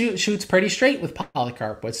he shoots pretty straight with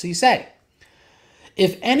Polycarp. What's he say?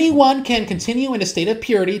 If anyone can continue in a state of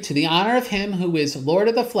purity to the honor of him who is Lord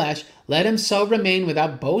of the flesh, let him so remain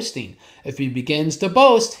without boasting. If he begins to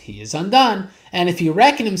boast, he is undone. And if he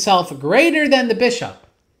reckon himself greater than the bishop,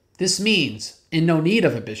 this means in no need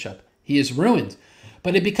of a bishop, he is ruined.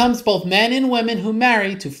 But it becomes both men and women who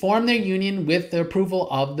marry to form their union with the approval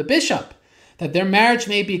of the bishop, that their marriage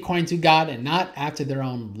may be according to God and not after their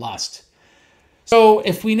own lust. So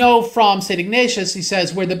if we know from St. Ignatius, he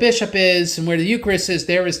says where the bishop is and where the Eucharist is,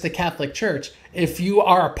 there is the Catholic Church. If you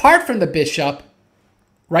are apart from the bishop,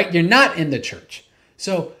 right, you're not in the church.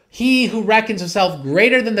 So he who reckons himself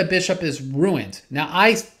greater than the bishop is ruined. Now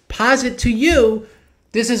I posit to you,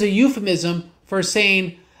 this is a euphemism for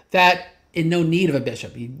saying that in no need of a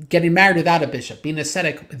bishop, getting married without a bishop, being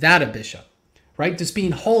ascetic without a bishop, right? Just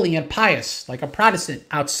being holy and pious like a Protestant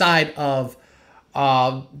outside of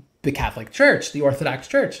the Catholic Church, the Orthodox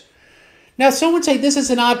Church. Now, some would say this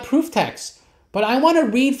is an odd proof text, but I want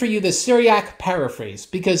to read for you the Syriac paraphrase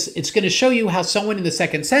because it's going to show you how someone in the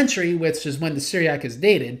 2nd century, which is when the Syriac is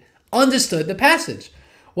dated, understood the passage.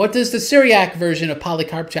 What does the Syriac version of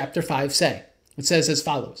Polycarp chapter 5 say? It says as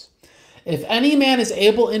follows. If any man is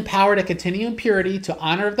able in power to continue in purity to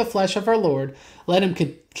honor of the flesh of our Lord, let him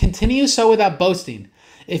continue so without boasting.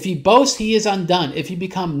 If he boasts, he is undone. If he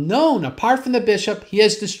become known apart from the bishop, he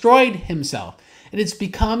has destroyed himself. It is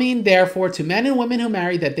becoming, therefore, to men and women who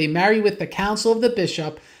marry that they marry with the counsel of the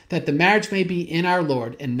bishop, that the marriage may be in our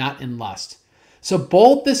Lord and not in lust. So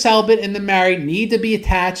both the celibate and the married need to be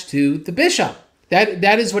attached to the bishop.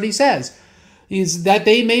 That is what he says, is that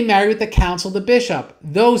they may marry with the counsel of the bishop.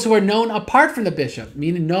 Those who are known apart from the bishop,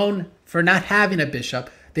 meaning known for not having a bishop,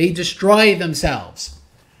 they destroy themselves.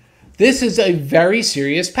 This is a very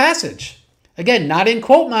serious passage. Again, not in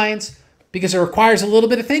quote minds, because it requires a little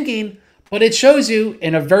bit of thinking, but it shows you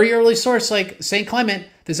in a very early source like St. Clement,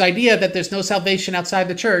 this idea that there's no salvation outside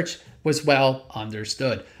the church was well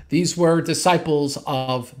understood. These were disciples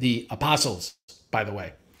of the apostles, by the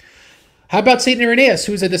way. How about St. Irenaeus,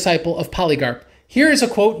 who's a disciple of Polycarp? Here is a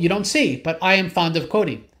quote you don't see, but I am fond of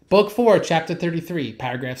quoting. Book 4, chapter 33,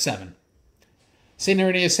 paragraph 7. St.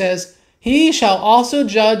 Irenaeus says, he shall also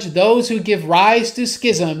judge those who give rise to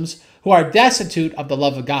schisms, who are destitute of the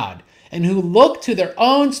love of God, and who look to their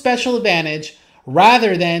own special advantage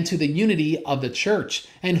rather than to the unity of the church,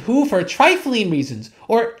 and who for trifling reasons,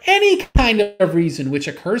 or any kind of reason which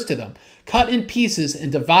occurs to them, cut in pieces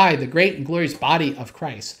and divide the great and glorious body of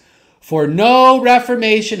Christ. For no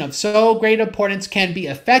reformation of so great importance can be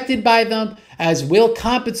effected by them as will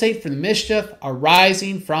compensate for the mischief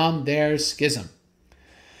arising from their schism.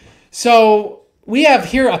 So we have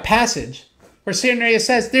here a passage where St. Irenaeus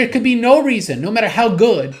says there could be no reason, no matter how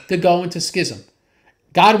good, to go into schism.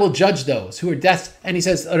 God will judge those who are and he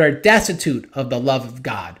says, are destitute of the love of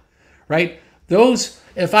God, right? Those,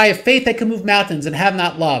 if I have faith that can move mountains and have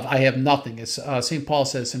not love, I have nothing, as St. Paul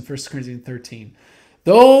says in 1 Corinthians 13.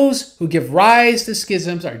 Those who give rise to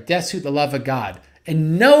schisms are destitute of the love of God.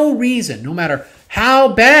 And no reason, no matter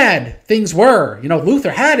how bad things were,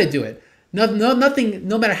 Luther had to do it. Nothing,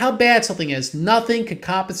 no matter how bad something is, nothing could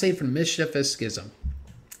compensate for mischievous schism.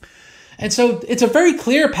 And so it's a very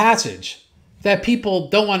clear passage that people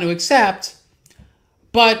don't want to accept,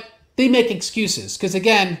 but they make excuses. Because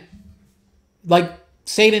again, like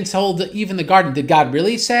Satan told Eve in the garden, did God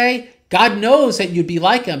really say? God knows that you'd be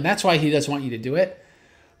like him. That's why he doesn't want you to do it.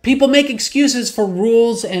 People make excuses for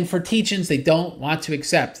rules and for teachings they don't want to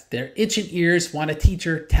accept. Their itching ears want a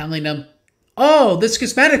teacher telling them, oh, the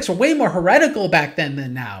schismatics were way more heretical back then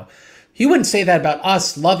than now. You wouldn't say that about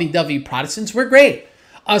us lovey-dovey Protestants. We're great.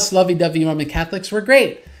 Us lovey-dovey Roman Catholics, we're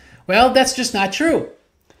great. Well, that's just not true.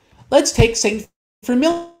 Let's take St.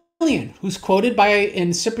 Firmilian, who's quoted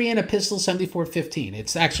in Cyprian Epistle 74:15.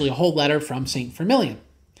 It's actually a whole letter from St. Firmilian.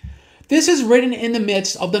 This is written in the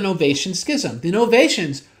midst of the Novatian Schism. The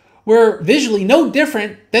Novatians were visually no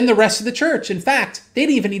different than the rest of the church. In fact, they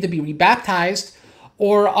didn't even need to be rebaptized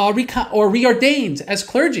or reordained as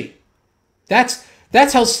clergy. That's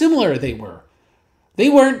how similar they were. They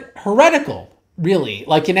weren't heretical, really,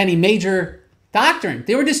 like in any major doctrine.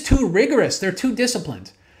 They were just too rigorous. They're too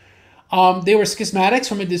disciplined. They were schismatics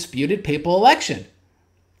from a disputed papal election.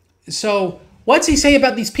 So what's he say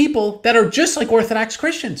about these people that are just like Orthodox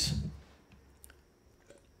Christians?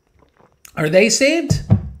 Are they saved?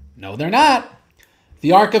 No, they're not.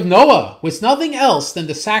 The Ark of Noah was nothing else than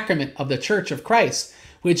the sacrament of the Church of Christ,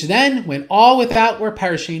 which then, when all without were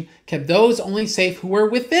perishing, kept those only safe who were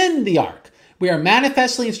within the ark. We are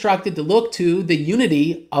manifestly instructed to look to the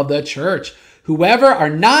unity of the church. Whoever are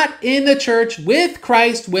not in the church with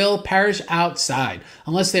Christ will perish outside,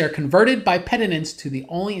 unless they are converted by penitence to the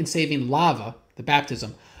only and saving lava, the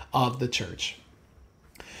baptism of the church.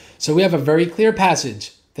 So we have a very clear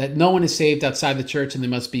passage that no one is saved outside the church and they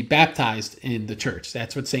must be baptized in the church.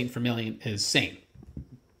 That's what St. Firmilian is saying.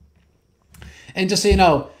 And just so you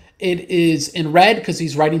know, it is in red because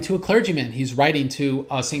he's writing to a clergyman. He's writing to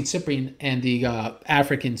St. Cyprian and the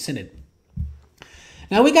African Synod.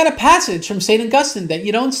 Now we got a passage from St. Augustine that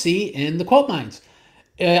you don't see in the quote lines.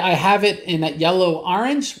 I have it in that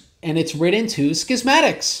yellow-orange, and it's written to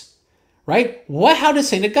schismatics, right? How does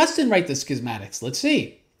St. Augustine write the schismatics? Let's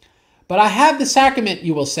see. But I have the sacrament,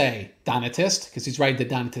 you will say, Donatist, because he's writing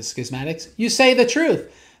to Donatist schismatics. You say the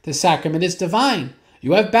truth. The sacrament is divine.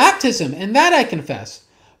 You have baptism, and that I confess.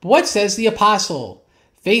 But what says the apostle?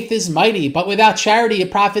 Faith is mighty, but without charity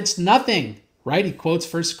it profits nothing. Right? He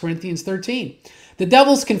quotes 1 Corinthians 13. The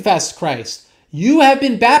devils confess Christ. You have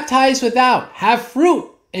been baptized without. Have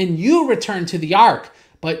fruit, and you return to the ark.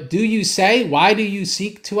 But do you say, why do you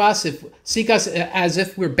seek us as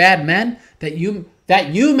if we're bad men, that you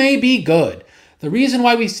may be good? The reason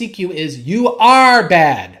why we seek you is you are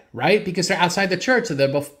bad, right? Because they're outside the church, so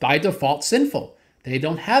they're by default sinful. They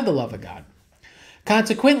don't have the love of God.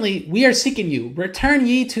 Consequently, we are seeking you. Return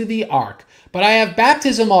ye to the ark. But I have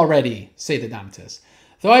baptism already, say the Donatists.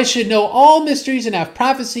 Though I should know all mysteries and have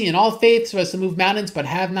prophecy and all faith so as to move mountains, but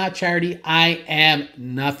have not charity, I am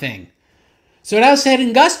nothing. So now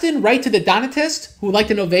St. Augustine, right to the Donatists, who like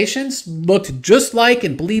the Novatians, looked just like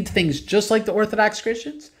and believed things just like the Orthodox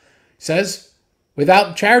Christians, says,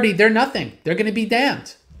 without charity, they're nothing. They're going to be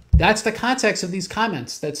damned. That's the context of these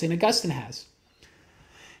comments that St. Augustine has.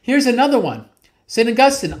 Here's another one. St.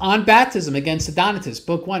 Augustine on baptism against the Donatists,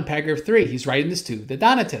 Book 1, paragraph 3. He's writing this to the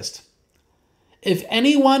Donatist. If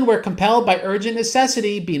anyone were compelled by urgent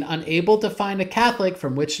necessity, being unable to find a Catholic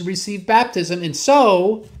from which to receive baptism, and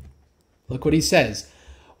so, look what he says,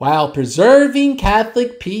 while preserving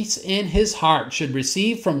Catholic peace in his heart, should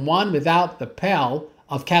receive from one without the pale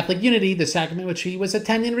of Catholic unity, the sacrament which he was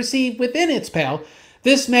attending received within its pale,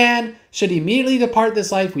 this man should immediately depart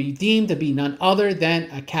this life we deem to be none other than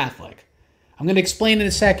a Catholic. I'm going to explain in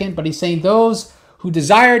a second, but he's saying those who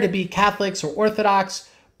desire to be Catholics or Orthodox,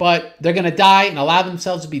 but they're going to die and allow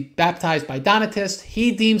themselves to be baptized by Donatists,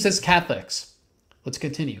 he deems as Catholics. Let's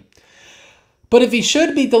continue. But if he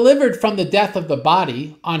should be delivered from the death of the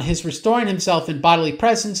body, on his restoring himself in bodily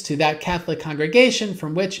presence to that Catholic congregation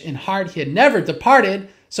from which in heart he had never departed,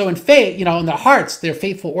 so in faith, in their hearts, they're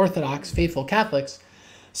faithful Orthodox, faithful Catholics,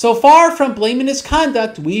 so far from blaming his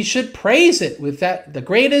conduct, we should praise it with the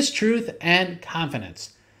greatest truth and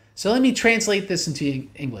confidence. So let me translate this into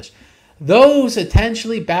English. Those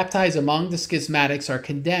intentionally baptized among the schismatics are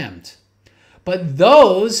condemned. But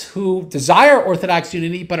those who desire Orthodox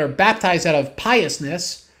unity but are baptized out of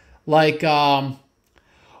piousness, like,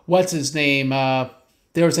 what's his name?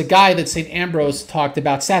 There was a guy that St. Ambrose talked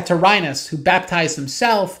about, Saturninus, who baptized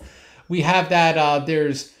himself. We have that,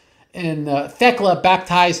 and Thecla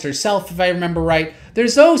baptized herself, if I remember right.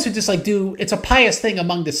 There's those who just it's a pious thing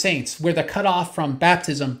among the saints where they're cut off from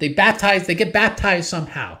baptism. They get baptized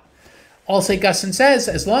somehow. All St. Augustine says,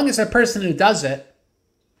 as long as a person who does it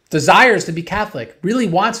desires to be Catholic, really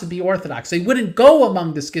wants to be Orthodox, they wouldn't go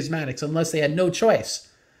among the schismatics unless they had no choice.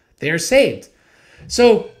 They are saved.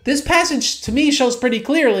 So this passage to me shows pretty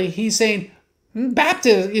clearly he's saying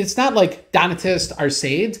Baptist, it's not like Donatists are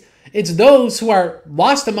saved. It's those who are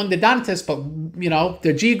lost among the Donatists, but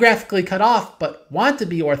they're geographically cut off, but want to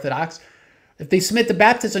be Orthodox. If they submit to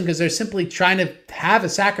baptism because they're simply trying to have a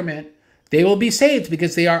sacrament, they will be saved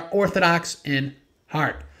because they are Orthodox in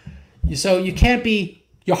heart. So you can't be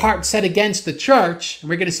your heart set against the church, and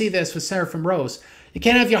we're going to see this with Seraphim Rose. You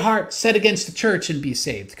can't have your heart set against the church and be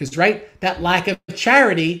saved because, right, that lack of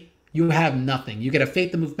charity, you have nothing. You get a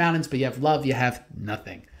faith to move mountains, but you have love, you have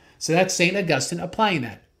nothing. So that's St. Augustine applying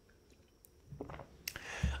that.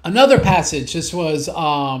 Another passage, this was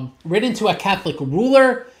written to a Catholic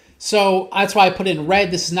ruler. So that's why I put it in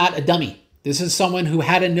red. This is not a dummy. This is someone who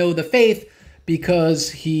had to know the faith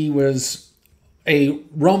because he was a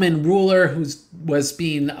Roman ruler who was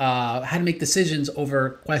being had to make decisions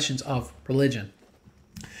over questions of religion.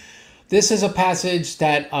 This is a passage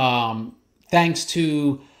that, thanks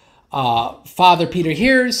to Father Peter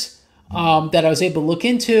Heers, that I was able to look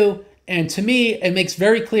into. And to me, it makes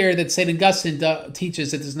very clear that St. Augustine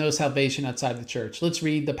teaches that there's no salvation outside the church. Let's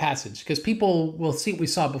read the passage, because people will see what we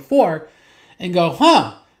saw before and go,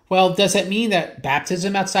 well, does that mean that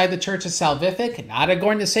baptism outside the church is salvific? Not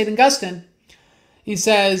according to St. Augustine. He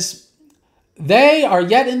says, they are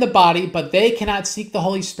yet in the body, but they cannot seek the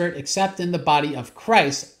Holy Spirit except in the body of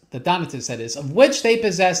Christ, the Donatists that is, of which they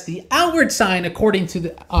possess the outward sign according to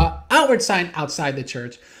the outward sign outside the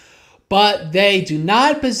church. But they do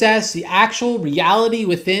not possess the actual reality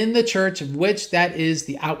within the church of which that is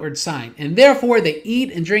the outward sign. And therefore they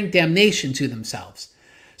eat and drink damnation to themselves.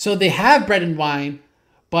 So they have bread and wine,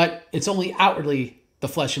 but it's only outwardly the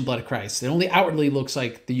flesh and blood of Christ. It only outwardly looks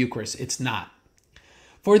like the Eucharist. It's not.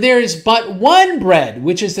 For there is but one bread,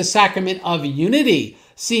 which is the sacrament of unity,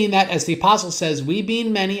 seeing that, as the apostle says, we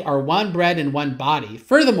being many are one bread and one body.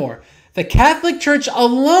 Furthermore, the Catholic Church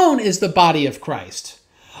alone is the body of Christ,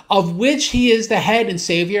 of which he is the head and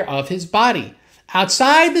savior of his body.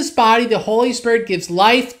 Outside this body, the Holy Spirit gives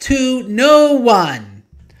life to no one.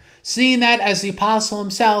 Seeing that, as the apostle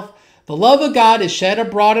himself, the love of God is shed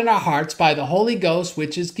abroad in our hearts by the Holy Ghost,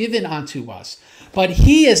 which is given unto us. But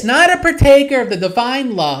he is not a partaker of the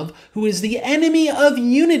divine love, who is the enemy of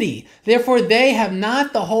unity. Therefore, they have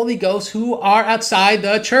not the Holy Ghost who are outside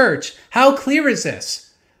the church. How clear is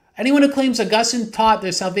this? Anyone who claims Augustine taught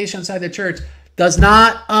their salvation outside the church does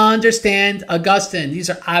not understand Augustine. These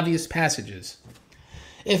are obvious passages.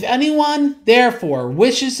 If anyone, therefore,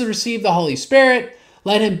 wishes to receive the Holy Spirit,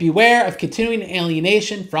 let him beware of continuing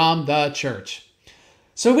alienation from the church.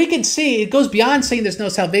 So we can see it goes beyond saying there's no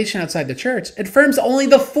salvation outside the church. It affirms only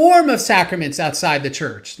the form of sacraments outside the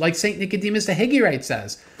church. Like St. Nicodemus the Hagyrite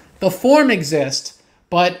says, the form exists,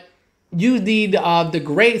 but you need the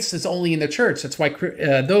grace is only in the church. That's why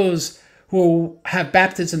those who have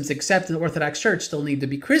baptisms accepted in the Orthodox Church still need to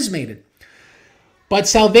be chrismated. But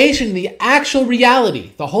salvation, the actual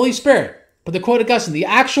reality, the Holy Spirit, but the quote Augustine, the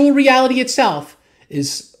actual reality itself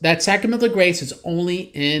is that sacramental grace is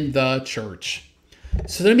only in the church.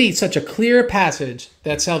 So to me, it's such a clear passage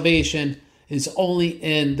that salvation is only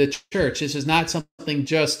in the church. This is not something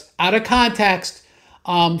just out of context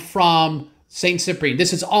from St. Cyprian.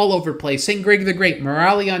 This is all over the place. St. Gregory the Great,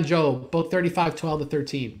 Morale on Job, book 35, 12 to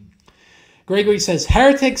 13. Gregory says,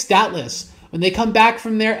 heretics, doubtless, when they come back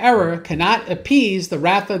from their error, cannot appease the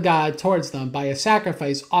wrath of God towards them by a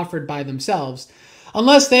sacrifice offered by themselves,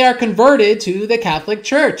 unless they are converted to the Catholic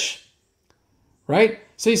Church. Right?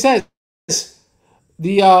 So he says,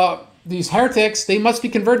 these heretics, they must be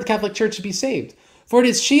converted to the Catholic Church to be saved. For it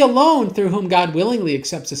is she alone through whom God willingly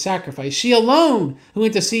accepts the sacrifice. She alone who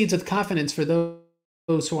intercedes with confidence for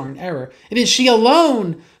those who are in error. It is she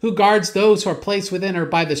alone who guards those who are placed within her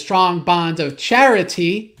by the strong bond of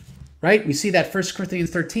charity. Right? We see that 1 Corinthians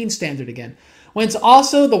 13 standard again. Whence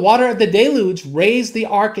also the water of the deluge raised the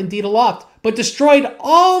ark indeed aloft, but destroyed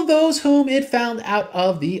all those whom it found out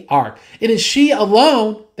of the ark. It is she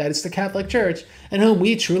alone, that is the Catholic Church, in whom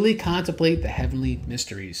we truly contemplate the heavenly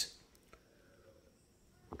mysteries.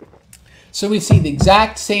 So we see the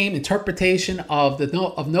exact same interpretation of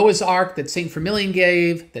Noah's Ark that St. Firmilian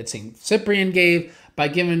gave, that St. Cyprian gave,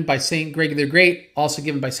 given by St. Gregory the Great, also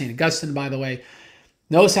given by St. Augustine, by the way.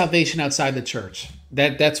 No salvation outside the church.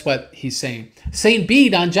 That's what he's saying. St.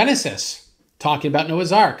 Bede on Genesis, talking about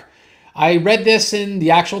Noah's Ark. I read this in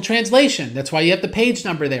the actual translation. That's why you have the page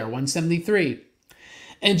number there, 173.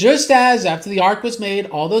 And just as after the ark was made,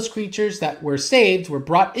 all those creatures that were saved were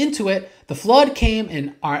brought into it, the flood came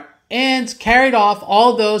and carried off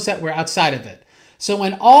all those that were outside of it. So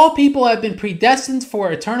when all people have been predestined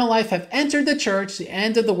for eternal life have entered the church, the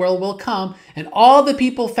end of the world will come, and all the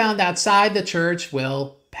people found outside the church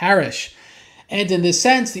will perish. And in this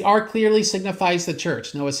sense, the ark clearly signifies the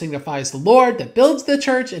church. Noah signifies the Lord that builds the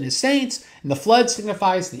church and his saints, and the flood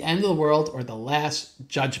signifies the end of the world or the last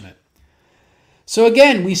judgment. So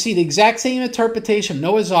again, we see the exact same interpretation of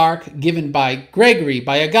Noah's ark given by Gregory,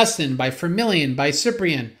 by Augustine, by Firmilian, by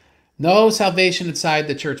Cyprian. No salvation inside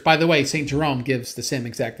the church. By the way, St. Jerome gives the same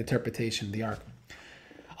exact interpretation of the ark.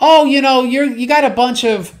 Oh, you got a bunch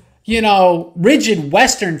of, rigid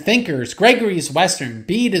Western thinkers. Gregory is Western.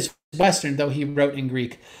 Bede is Western, though he wrote in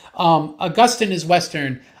Greek. Augustine is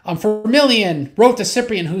Western. Firmilian wrote to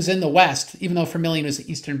Cyprian, who's in the West, even though Firmilian is an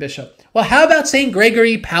Eastern bishop. Well, how about St.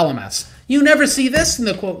 Gregory Palamas? You never see this in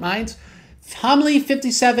the quote minds. Homily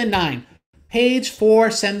 57-9, page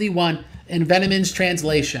 471 in Veneman's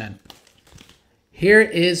translation. Here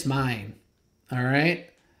is mine. All right.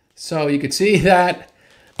 So you could see that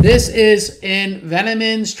this is in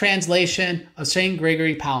Veneman's translation of St.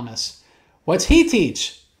 Gregory Palamas. What's he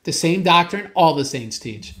teach? The same doctrine all the saints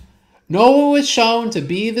teach. Noah was shown to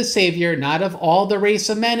be the savior, not of all the race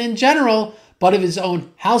of men in general, but of his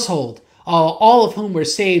own household, all of whom were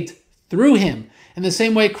saved through him. In the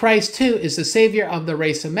same way, Christ too is the savior of the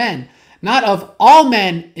race of men, not of all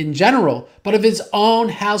men in general, but of his own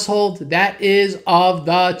household, that is of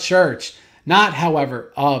the church, not,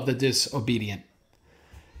 however, of the disobedient.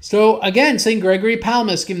 So again, St. Gregory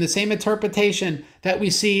Palamas giving the same interpretation that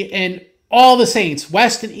we see in all the saints,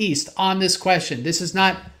 West and East, on this question. This is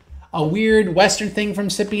not a weird Western thing from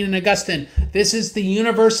Cyprian and Augustine. This is the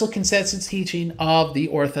universal consensus teaching of the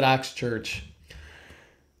Orthodox Church.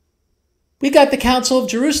 We got the Council of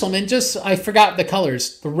Jerusalem, and I forgot the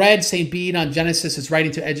colors. The red, St. Bede on Genesis is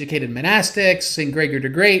writing to educated monastics. St. Gregory the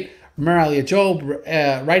Great, Moralia Job,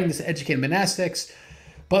 writing to educated monastics.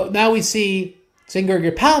 But now we see St. Gregory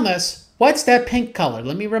Palamas. What's that pink color?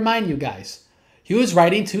 Let me remind you guys. He was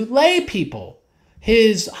writing to lay people.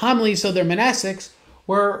 His homilies, so they're monastics,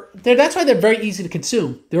 that's why they're very easy to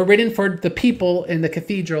consume. They were written for the people in the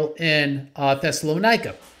cathedral in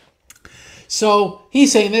Thessalonica. So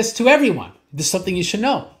he's saying this to everyone. This is something you should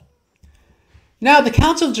know. Now, the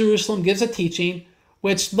Council of Jerusalem gives a teaching,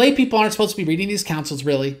 which lay people aren't supposed to be reading these councils,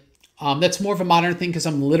 really. That's more of a modern thing because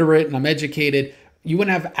I'm literate and I'm educated. You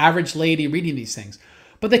wouldn't have average laity reading these things.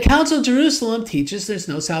 But the Council of Jerusalem teaches there's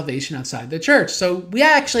no salvation outside the church. So we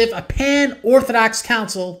actually have a pan-Orthodox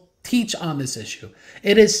council teach on this issue.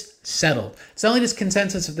 It is settled. It's not only this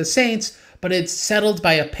consensus of the saints, but it's settled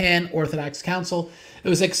by a pan-Orthodox council. It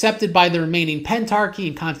was accepted by the remaining Pentarchy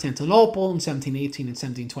in Constantinople in 1718 and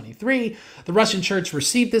 1723. The Russian Church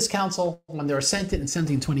received this council when they were sent it in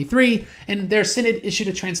 1723, and their synod issued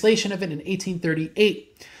a translation of it in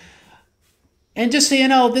 1838. And just so you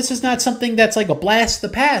know, this is not something that's like a blast of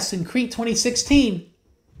the past. In Crete 2016,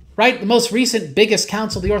 right, the most recent, biggest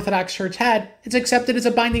council the Orthodox Church had, it's accepted as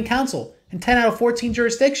a binding council. And 10 out of 14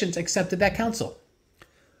 jurisdictions accepted that council.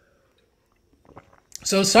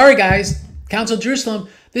 So sorry, guys. Council of Jerusalem,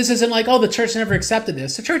 this isn't like, oh, the church never accepted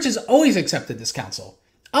this. The church has always accepted this council.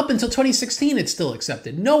 Up until 2016, it's still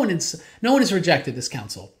accepted. No one has rejected this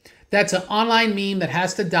council. That's an online meme that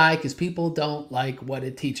has to die because people don't like what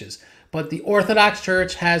it teaches. But the Orthodox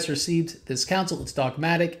Church has received this council. It's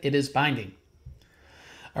dogmatic. It is binding.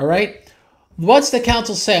 All right. What's the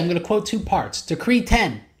council say? I'm going to quote two parts. Decree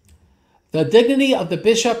 10. The dignity of the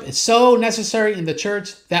bishop is so necessary in the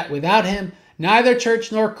church that without him, neither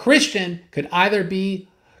church nor Christian could either be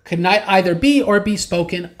or be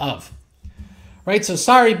spoken of. Right? So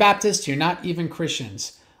sorry, Baptists, you're not even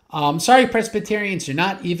Christians. Sorry, Presbyterians, you're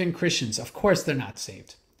not even Christians. Of course they're not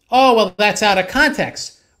saved. Oh, well, that's out of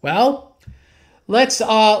context. Well,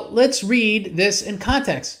 let's read this in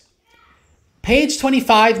context. Page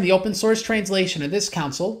 25 in the open source translation of this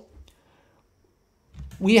council,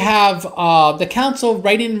 we have the council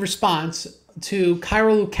writing in response to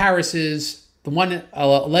Kyrilucaris's, the one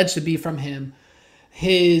alleged to be from him,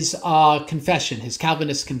 his confession, his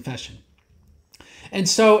Calvinist confession. And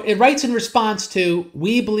so it writes in response to,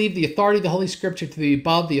 we believe the authority of the Holy Scripture to be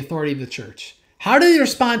above the authority of the church. How do they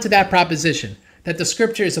respond to that proposition, that the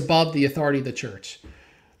Scripture is above the authority of the church?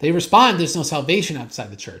 They respond, there's no salvation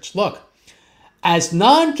outside the church. Look, as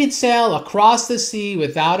none can sail across the sea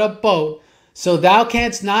without a boat, so thou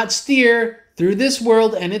canst not steer through this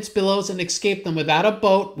world and its billows and escape them without a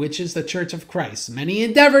boat, which is the church of Christ. Many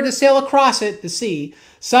endeavor to sail across it, the sea.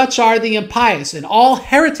 Such are the impious and all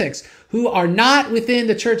heretics who are not within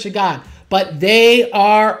the church of God, but they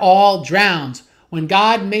are all drowned. when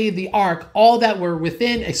God made the ark, all that were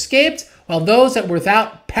within escaped, while those that were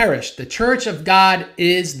without perished. The church of God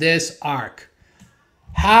is this ark.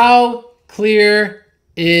 How clear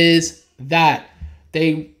is that?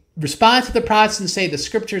 They respond to the Protestants, say the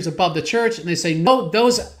scripture is above the church, and they say, no,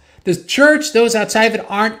 the church, those outside of it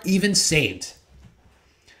aren't even saved.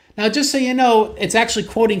 Now, just so you know, it's actually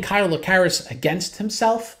quoting Cyril against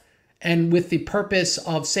himself, and with the purpose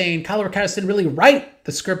of saying Cyril didn't really write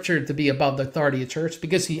the scripture to be above the authority of church,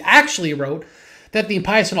 because he actually wrote that the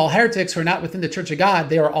impious and all heretics who are not within the church of God,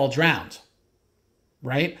 they are all drowned,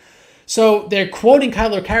 right? So they're quoting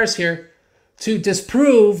Cyril here to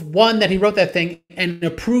disprove, one, that he wrote that thing, and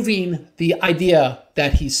approving the idea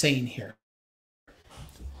that he's saying here.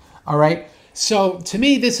 All right? So to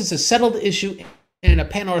me, this is a settled issue in a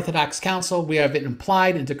pan-Orthodox council. We have it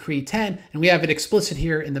implied in Decree 10, and we have it explicit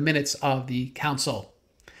here in the minutes of the council.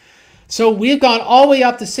 So we've gone all the way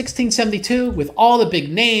up to 1672 with all the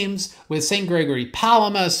big names, with St. Gregory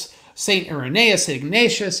Palamas, St. Irenaeus, St.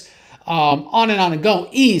 Ignatius, on and go,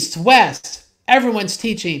 east, west. Everyone's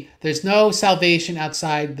teaching there's no salvation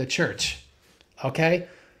outside the church. Okay?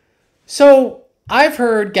 So I've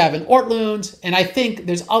heard Gavin Ortlund, and I think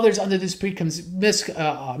there's others under this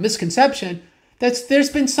misconception, that there's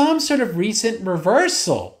been some sort of recent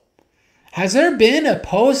reversal. Has there been a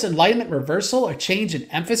post-Enlightenment reversal or change in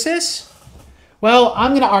emphasis? Well,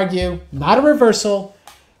 I'm going to argue not a reversal,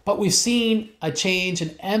 but we've seen a change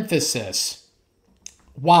in emphasis.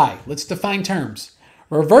 Why? Let's define terms.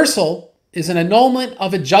 Reversal is an annulment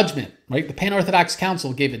of a judgment, right? The Pan-Orthodox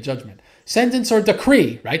Council gave a judgment. Sentence or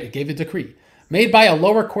decree, right? It gave a decree made by a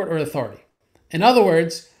lower court or authority. In other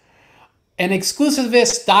words, an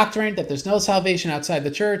exclusivist doctrine that there's no salvation outside the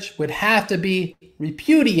church would have to be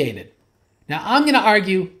repudiated. Now, I'm going to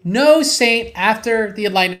argue no saint after the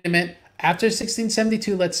Enlightenment, after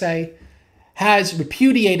 1672, let's say, has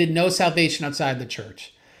repudiated no salvation outside the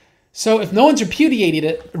church. So if no one's repudiated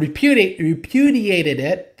it,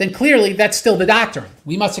 then clearly that's still the doctrine.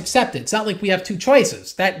 We must accept it. It's not like we have two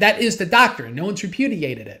choices. That is the doctrine. No one's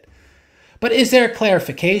repudiated it. But is there a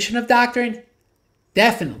clarification of doctrine?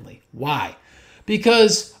 Definitely. Why?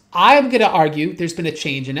 Because I'm going to argue there's been a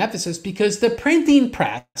change in emphasis because the printing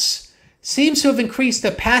press seems to have increased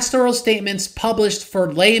the pastoral statements published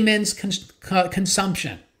for layman's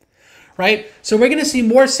consumption. Right? So we're going to see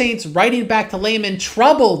more saints writing back to laymen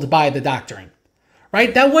troubled by the doctrine.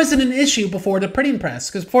 Right? That wasn't an issue before the printing press,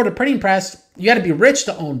 because before the printing press, you had to be rich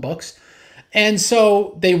to own books. And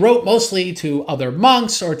so they wrote mostly to other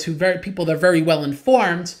monks or to people that are very well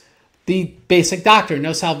informed, the basic doctrine,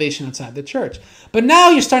 no salvation outside the church. But now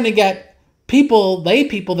you're starting to get lay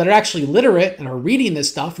people that are actually literate and are reading this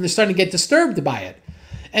stuff, and they're starting to get disturbed by it.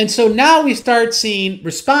 And so now we start seeing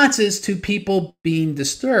responses to people being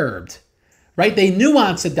disturbed, right? They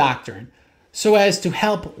nuance the doctrine so as to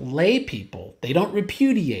help lay people. They don't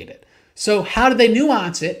repudiate it. So how do they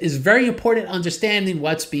nuance it is very important understanding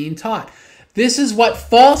what's being taught. This is what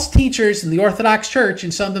false teachers in the Orthodox Church,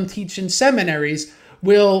 and some of them teach in seminaries,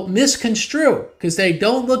 will misconstrue because they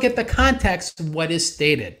don't look at the context of what is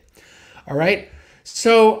stated. All right?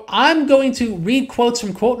 So I'm going to read quotes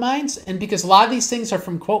from Quote Minds, and because a lot of these things are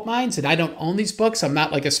from Quote Minds, and I don't own these books, I'm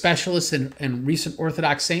not like a specialist in recent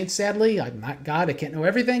Orthodox saints, sadly. I'm not God, I can't know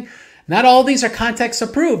everything. Not all these are context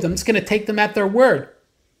approved. I'm just going to take them at their word.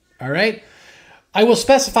 All right? I will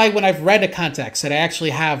specify when I've read a context that I actually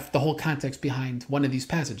have the whole context behind one of these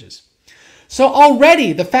passages. So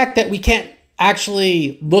already, the fact that we can't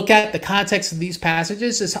actually look at the context of these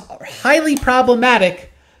passages is highly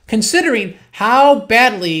problematic, considering how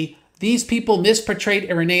badly these people misportrayed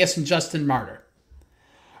Irenaeus and Justin Martyr,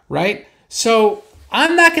 right? So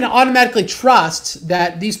I'm not going to automatically trust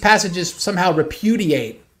that these passages somehow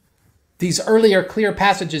repudiate these earlier clear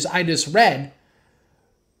passages I just read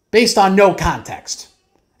based on no context.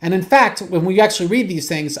 And in fact, when we actually read these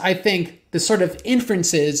things, I think the sort of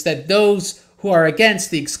inferences that those who are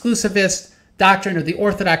against the exclusivist doctrine of the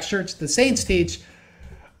Orthodox Church, the saints teach,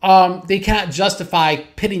 they cannot justify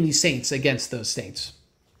pitting these saints against those saints.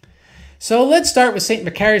 So let's start with St.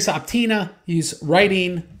 Macarius Optina. He's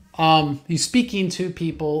writing, he's speaking to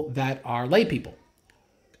people that are lay people.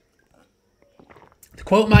 The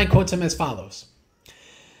quote mine quotes him as follows.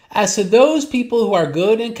 As to those people who are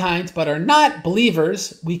good and kind but are not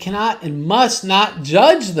believers, we cannot and must not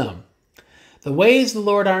judge them. The ways of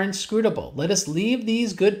the Lord are inscrutable. Let us leave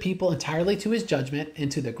these good people entirely to his judgment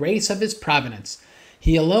and to the grace of his providence.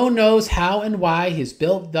 He alone knows how and why he has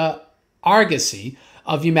built the argosy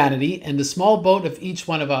of humanity and the small boat of each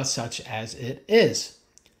one of us, such as it is.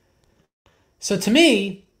 So to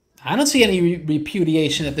me, I don't see any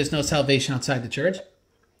repudiation that there's no salvation outside the church.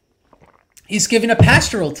 He's giving a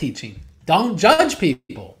pastoral teaching. Don't judge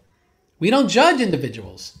people. We don't judge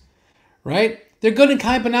individuals, right? They're good and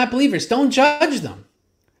kind, but not believers. Don't judge them.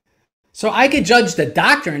 So I could judge the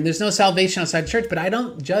doctrine. There's no salvation outside the church, but I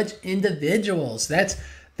don't judge individuals. That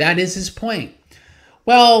is his point.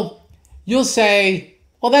 Well, you'll say,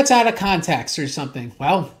 well, that's out of context or something.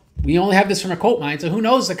 Well, we only have this from a quote line, so who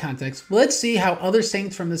knows the context? Well, let's see how other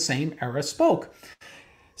saints from the same era spoke.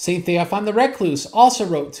 St. Theophan the Recluse also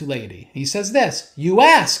wrote to laity. He says this, "You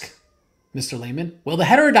ask, Mr. Layman, will the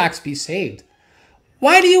heterodox be saved?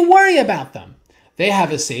 Why do you worry about them? They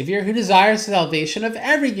have a Savior who desires the salvation of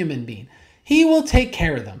every human being. He will take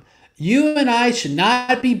care of them. You and I should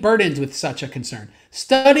not be burdened with such a concern.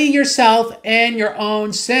 Study yourself and your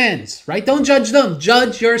own sins," right? Don't judge them.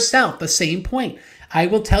 Judge yourself. The same point. I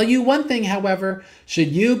will tell you one thing, however.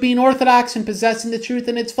 Should you, being orthodox and possessing the truth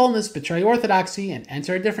in its fullness, betray orthodoxy and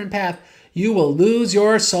enter a different path, you will lose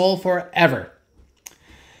your soul forever.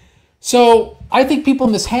 So I think people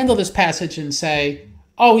mishandle this passage and say,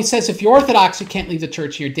 oh, he says if you're orthodox, you can't leave the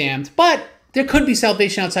church and you're damned. But there could be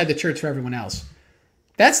salvation outside the church for everyone else.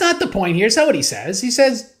 That's not the point here. It's not what he says. He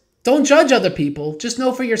says, don't judge other people. Just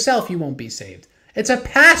know for yourself you won't be saved. It's a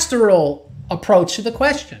pastoral approach to the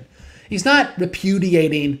question. He's not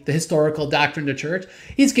repudiating the historical doctrine of the church.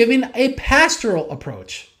 He's giving a pastoral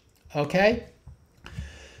approach. Okay?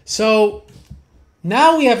 So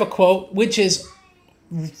now we have a quote which is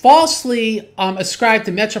falsely ascribed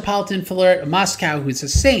to Metropolitan Philaret of Moscow, who's a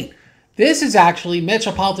saint. This is actually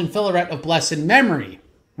Metropolitan Philaret of blessed memory,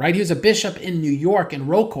 right? He was a bishop in New York in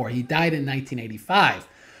Rocor. He died in 1985.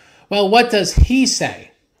 Well, what does he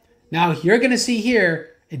say? Now, you're going to see here,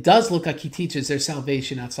 it does look like he teaches there's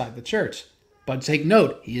salvation outside the church. But take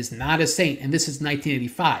note, he is not a saint, and this is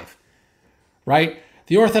 1985, right?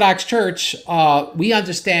 The Orthodox Church, we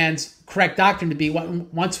understand correct doctrine to be what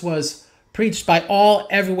once was preached by all,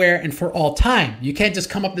 everywhere, and for all time. You can't just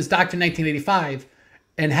come up with this doctrine in 1985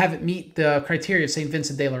 and have it meet the criteria of St.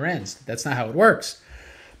 Vincent de Lorenz. That's not how it works.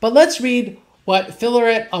 But let's read what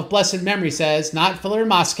Philaret of blessed memory says, not Philaret of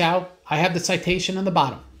Moscow. I have the citation on the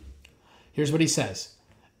bottom. Here's what he says.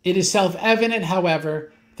 It is self-evident,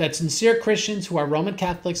 however, that sincere Christians who are Roman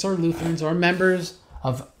Catholics or Lutherans or members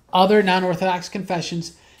of other non-Orthodox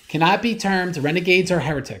confessions cannot be termed renegades or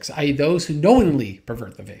heretics, i.e. those who knowingly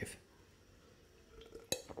pervert the faith.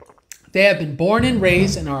 They have been born and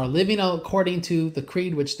raised and are living according to the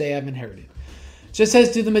creed which they have inherited. Just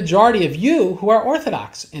as do the majority of you who are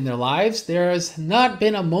Orthodox. In their lives, there has not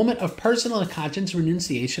been a moment of personal and conscience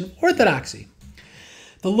renunciation of orthodoxy.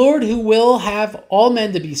 The Lord, who will have all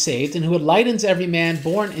men to be saved and who enlightens every man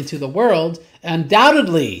born into the world,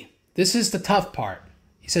 undoubtedly, this is the tough part.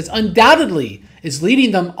 He says, undoubtedly is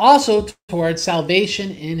leading them also towards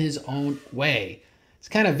salvation in his own way. It's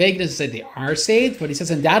kind of vague to say they are saved, but he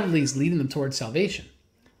says undoubtedly he's leading them towards salvation.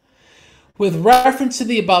 With reference to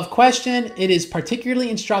the above question, it is particularly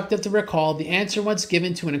instructive to recall the answer once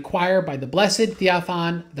given to an inquirer by the blessed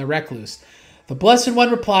Theophan the Recluse. The Blessed One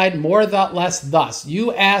replied more or less thus,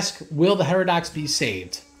 you ask, will the heterodox be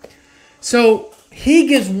saved? So he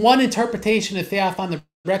gives one interpretation of Theophan the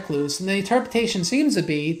Recluse, and the interpretation seems to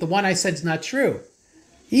be the one I said is not true.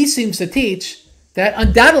 He seems to teach that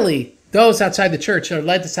undoubtedly those outside the church are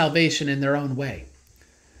led to salvation in their own way.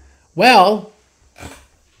 Well,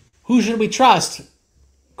 who should we trust?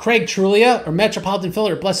 Craig Truglia or Metropolitan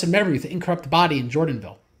Philaret of blessed memory with the incorrupt body in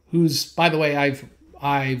Jordanville, who's, by the way,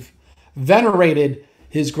 I've venerated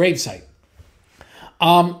his gravesite.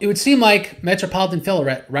 It would seem like Metropolitan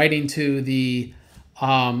Philaret writing to the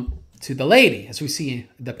lady, as we see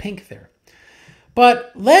the pink there.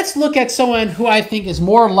 But let's look at someone who I think is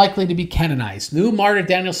more likely to be canonized, New Martyr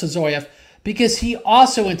Daniel Sazoyev, because he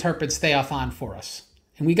also interprets Theophan for us.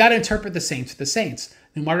 And we got to interpret the saints with the saints.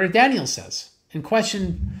 New Martyr Daniel says,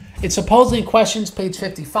 it's supposedly in Questions, page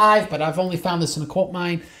 55, but I've only found this in a quote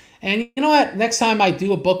mine. And you know what? Next time I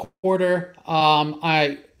do a book order,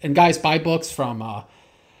 and guys buy books from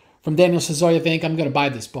Daniel Sazoyev Inc., I'm going to buy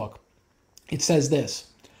this book. It says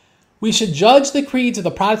this: we should judge the creeds of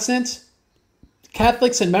the Protestants,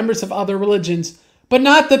 Catholics, and members of other religions, but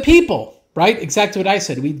not the people. Right? Exactly what I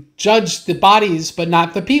said. We judge the bodies, but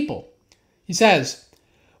not the people. He says,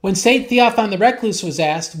 when St. Theophan the Recluse was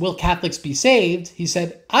asked, will Catholics be saved? He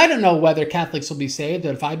said, I don't know whether Catholics will be saved,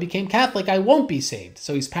 but if I became Catholic, I won't be saved.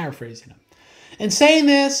 So he's paraphrasing him. In saying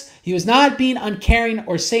this, he was not being uncaring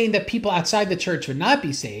or saying that people outside the church would not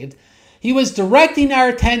be saved. He was directing our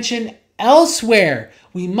attention elsewhere.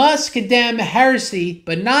 We must condemn heresy,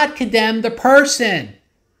 but not condemn the person.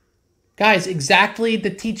 Guys, exactly the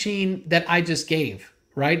teaching that I just gave,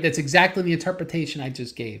 right? That's exactly the interpretation I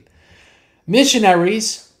just gave.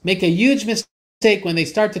 Missionaries make a huge mistake when they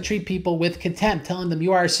start to treat people with contempt, telling them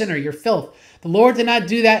you are a sinner, you're filth. The Lord did not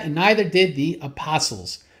do that, and neither did the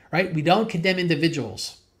apostles, right? We don't condemn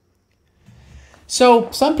individuals.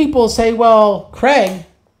 So some people say, well, Craig,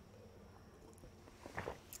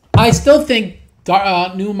 I still think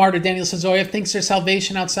new martyr Daniel Sazoyev thinks there's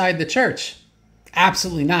salvation outside the church.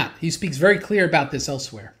 Absolutely not. He speaks very clear about this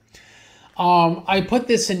elsewhere. I put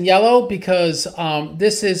this in yellow because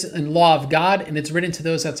this is in Law of God, and it's written to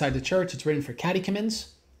those outside the church. It's written for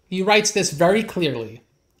catechumens. He writes this very clearly,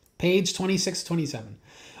 page 26-27.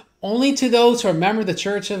 Only to those who are members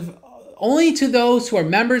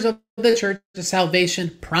of the church is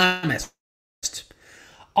salvation promised.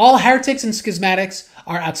 All heretics and schismatics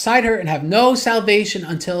are outside her and have no salvation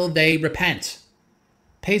until they repent.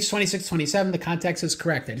 Page 26-27, the context is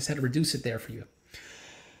correct. I just had to reduce it there for you.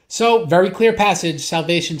 So, very clear passage,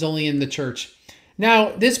 salvation's only in the church.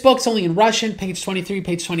 Now, this book's only in Russian, page 23,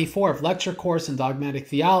 page 24 of Lecture Course in Dogmatic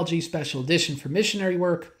Theology, special edition for missionary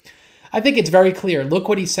work. I think it's very clear. Look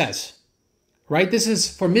what he says, right? This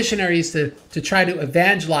is for missionaries to try to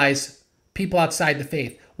evangelize people outside the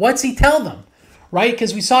faith. What's he tell them, right?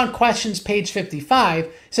 Because we saw in questions, page 55,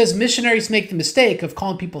 it says missionaries make the mistake of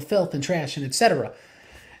calling people filth and trash and etc.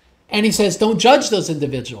 And he says, don't judge those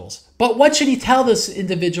individuals. But what should he tell those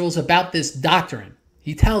individuals about this doctrine?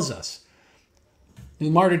 He tells us. The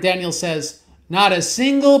martyr Daniel says, not a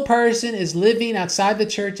single person is living outside the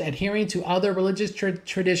church adhering to other religious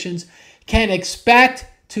traditions can expect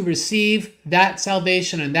to receive that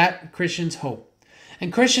salvation and that Christian's hope.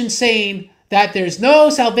 And Christians saying that there's no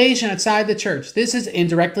salvation outside the church. This is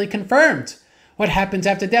indirectly confirmed. What happens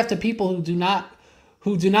after death to people who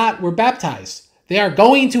do not were baptized? They are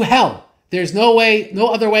going to hell. There's no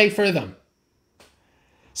other way for them.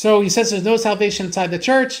 So he says there's no salvation inside the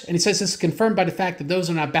church, and he says this is confirmed by the fact that those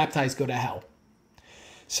who are not baptized go to hell.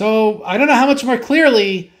 So I don't know how much more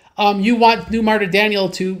clearly you want new martyr Daniel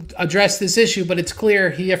to address this issue, but it's clear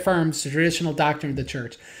he affirms the traditional doctrine of the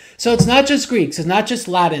church. So it's not just Greeks, it's not just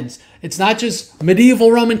Latins, it's not just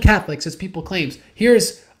medieval Roman Catholics, as people claim.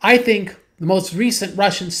 Here's, I think, the most recent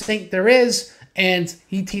Russian saint there is, and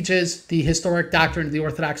he teaches the historic doctrine of the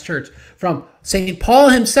Orthodox Church. From St. Paul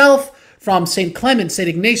himself, from St. Clement, St.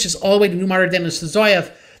 Ignatius, all the way to new martyr Daniel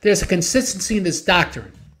Sazoyev, there's a consistency in this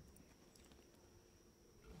doctrine.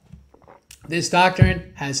 This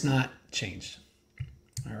doctrine has not changed.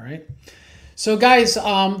 All right. So guys,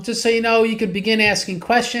 just so you know, you can begin asking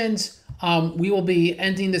questions. We will be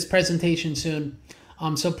ending this presentation soon.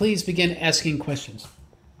 So please begin asking questions.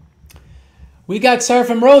 We got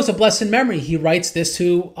Seraphim Rose of blessed memory. He writes this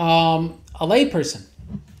to a layperson.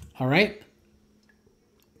 All right.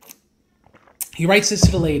 He writes this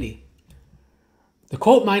to the lady. The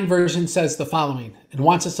quote Mind version says the following, and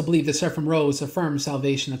wants us to believe that Seraphim Rose affirms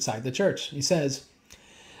salvation outside the church. He says,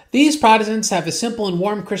 these Protestants have a simple and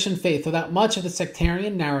warm Christian faith without much of the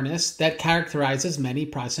sectarian narrowness that characterizes many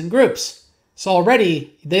Protestant groups. So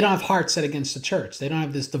already, they don't have hearts set against the church. They don't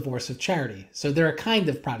have this divorce of charity. So they're a kind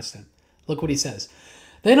of Protestant. Look what he says.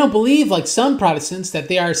 They don't believe, like some Protestants, that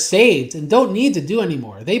they are saved and don't need to do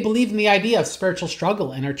anymore. They believe in the idea of spiritual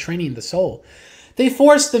struggle and are training the soul. They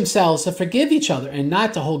force themselves to forgive each other and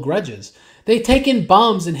not to hold grudges. They take in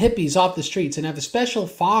bums and hippies off the streets and have a special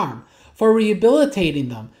farm for rehabilitating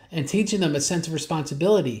them and teaching them a sense of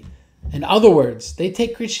responsibility. In other words, they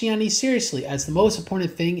take Christianity seriously as the most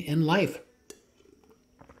important thing in life.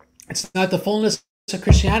 It's not the fullness of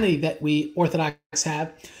Christianity that we Orthodox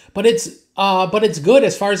have, but it's good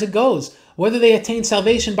as far as it goes. Whether they attain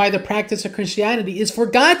salvation by the practice of Christianity is for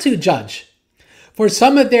God to judge. For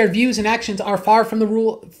some of their views and actions are far from the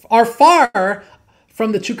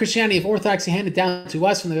true Christianity of Orthodoxy handed down to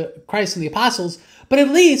us from the Christ and the apostles, but at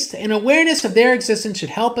least an awareness of their existence should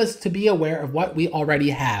help us to be aware of what we already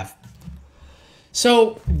have.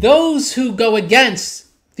 So those who go against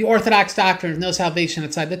the Orthodox doctrine of no salvation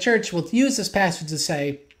outside the church will use this passage to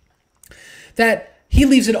say that he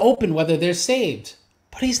leaves it open whether they're saved.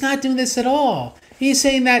 But he's not doing this at all. He's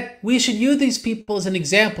saying that we should use these people as an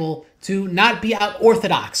example to not be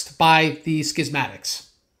out-orthodoxed by the schismatics.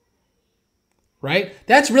 Right?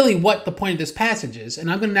 That's really what the point of this passage is.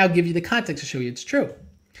 And I'm going to now give you the context to show you it's true.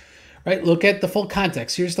 Right? Look at the full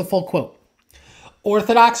context. Here's the full quote.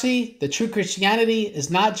 Orthodoxy, the true Christianity, is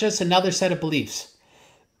not just another set of beliefs.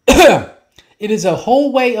 It is a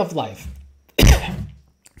whole way of life.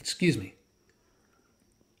 Excuse me.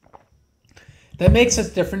 That makes us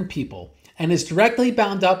different people and is directly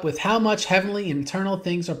bound up with how much heavenly and eternal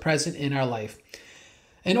things are present in our life.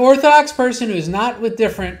 An Orthodox person who is not with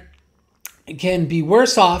different can be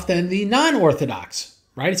worse off than the non-Orthodox,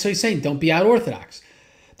 right? So he's saying, don't be out Orthodox.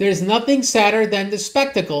 There's nothing sadder than the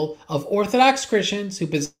spectacle of Orthodox Christians who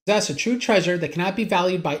possess a true treasure that cannot be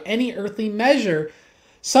valued by any earthly measure,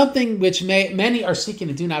 something which many are seeking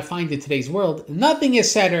and do not find in today's world. Nothing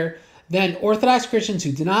is sadder than Orthodox Christians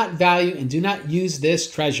who do not value and do not use this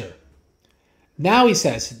treasure. Now he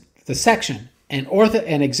says, the section,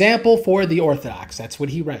 an example for the Orthodox. That's what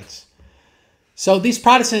he writes. So these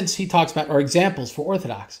Protestants he talks about are examples for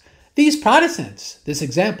Orthodox. These Protestants, this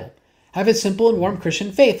example, have a simple and warm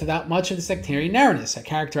Christian faith without much of the sectarian narrowness that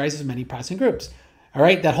characterizes many Protestant groups. All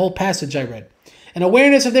right, that whole passage I read. An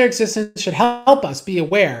awareness of their existence should help us be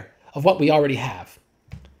aware of what we already have.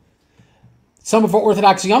 Some of our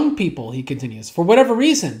Orthodox young people, he continues, for whatever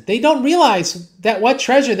reason, they don't realize that what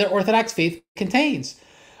treasure their Orthodox faith contains,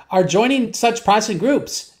 are joining such Protestant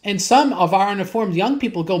groups, and some of our uninformed young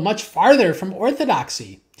people go much farther from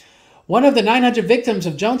Orthodoxy. One of the 900 victims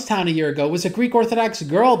of Jonestown a year ago was a Greek Orthodox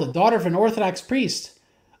girl, the daughter of an Orthodox priest.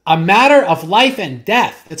 A matter of life and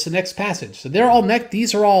death. That's the next passage. So they're all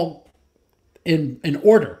these are all in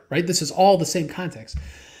order, right? This is all the same context.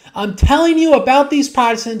 I'm telling you about these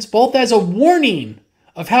Protestants both as a warning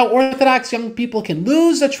of how Orthodox young people can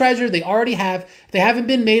lose the treasure they already have if they haven't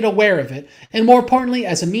been made aware of it, and more importantly,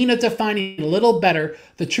 as a means of defining a little better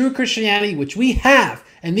the true Christianity which we have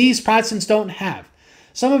and these Protestants don't have.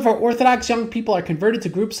 Some of our Orthodox young people are converted to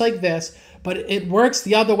groups like this, but it works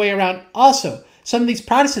the other way around also. Some of these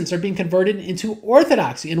Protestants are being converted into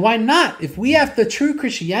Orthodoxy, and why not? If we have the true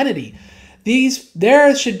Christianity,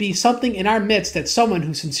 there should be something in our midst that someone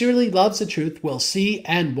who sincerely loves the truth will see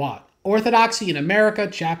and want. Orthodoxy in America,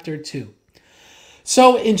 chapter 2.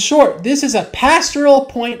 So in short, this is a pastoral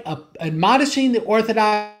point of admonishing the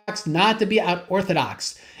Orthodox not to be out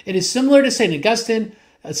Orthodox. It is similar to St.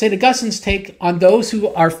 Augustine's take on those who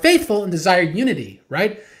are faithful and desire unity,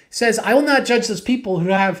 right? He says, I will not judge those people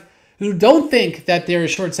who don't think that there is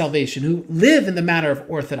short salvation, who live in the manner of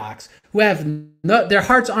Orthodox, who have their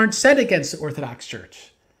hearts aren't set against the Orthodox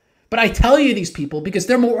Church. But I tell you these people because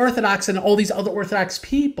they're more Orthodox than all these other Orthodox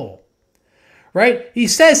people, right? He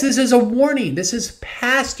says this is a warning. This is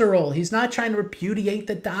pastoral. He's not trying to repudiate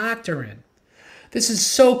the doctrine. This is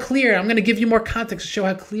so clear. I'm going to give you more context to show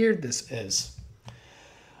how clear this is.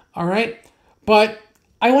 All right? But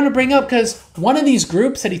I want to bring up, because one of these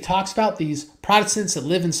groups that he talks about, these Protestants that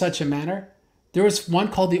live in such a manner, there was one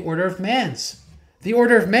called the Order of Mans. The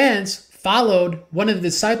Order of Mans followed one of the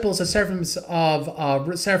disciples of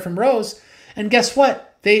Seraphim Rose, and guess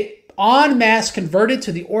what? They en masse converted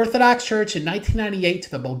to the Orthodox Church in 1998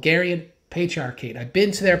 to the Bulgarian Patriarchate. I've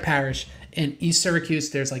been to their parish in East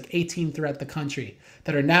Syracuse. There's like 18 throughout the country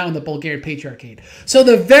that are now in the Bulgarian Patriarchate. So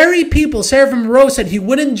the very people Seraphim Rose said he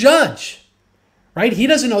wouldn't judge, right? He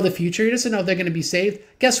doesn't know the future. He doesn't know if they're going to be saved.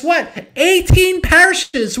 Guess what? 18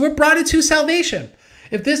 parishes were brought into salvation.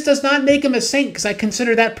 If this does not make him a saint, because I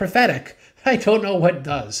consider that prophetic, I don't know what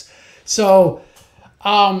does. So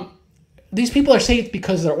these people are saved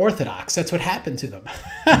because they're Orthodox. That's what happened to them.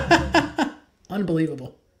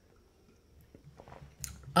 Unbelievable.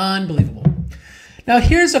 Unbelievable. Now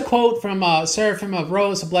here's a quote from Seraphim of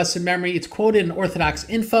Rose, of blessed memory. It's quoted in Orthodox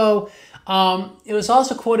Info. It was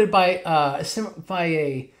also quoted by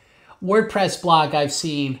a WordPress blog I've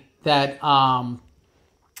seen that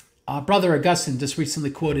Brother Augustine just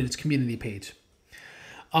recently quoted its community page.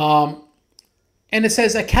 And it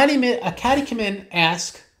says, a catechumen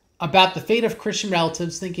asked about the fate of Christian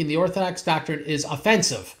relatives thinking the Orthodox doctrine is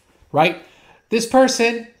offensive, right? This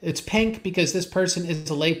person, it's pink because this person is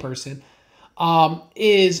a lay person,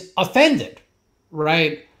 is offended,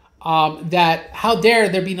 right? That how dare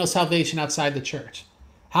there be no salvation outside the church.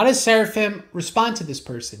 How does Seraphim respond to this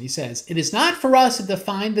person? He says, it is not for us to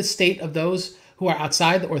define the state of those who are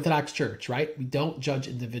outside the Orthodox Church, right? We don't judge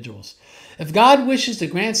individuals. If God wishes to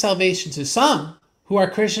grant salvation to some who are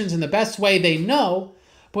Christians in the best way they know,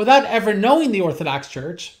 but without ever knowing the Orthodox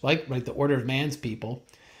Church, like the Order of Man's people,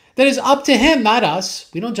 that is up to him, not us.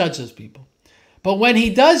 We don't judge those people. But when he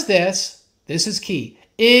does this, this is key.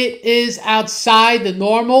 It is outside the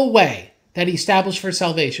normal way that he established for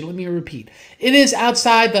salvation. Let me repeat. It is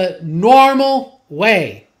outside the normal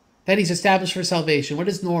way that he's established for salvation. What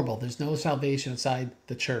is normal? There's no salvation outside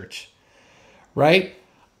the church, right?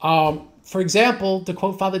 For example, to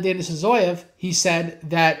quote Father Denis Zoyev, he said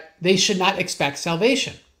that they should not expect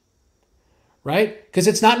salvation, right? Because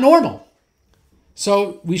it's not normal.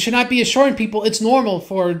 So we should not be assuring people it's normal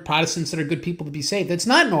for Protestants that are good people to be saved. It's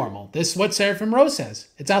not normal. This is what Seraphim Rose says.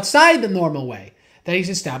 It's outside the normal way that he's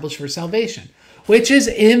established for salvation. which is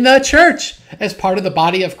in the church as part of the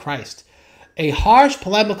body of Christ. A harsh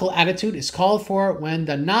polemical attitude is called for when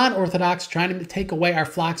the non-Orthodox trying to take away our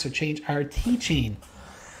flocks or change our teaching.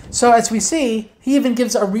 So as we see, he even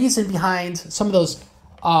gives a reason behind some of those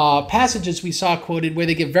passages we saw quoted where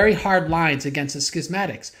they give very hard lines against the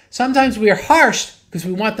schismatics. Sometimes we are harsh because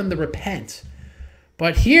we want them to repent.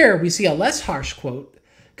 But here we see a less harsh quote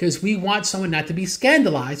because we want someone not to be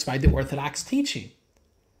scandalized by the Orthodox teaching.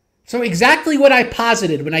 So exactly what I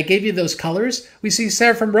posited when I gave you those colors, we see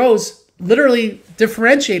Seraphim Rose literally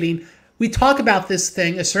differentiating. We talk about this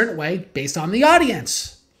thing a certain way based on the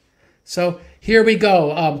audience. So here we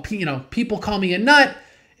go. People call me a nut,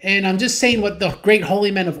 and I'm just saying what the great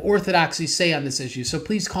holy men of Orthodoxy say on this issue. So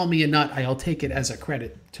please call me a nut. I'll take it as a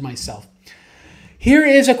credit to myself. Here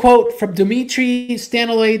is a quote from Dimitri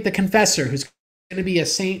Staniloae, the Confessor, who's going to be a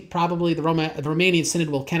saint. Probably the Romanian Synod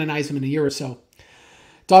will canonize him in a year or so.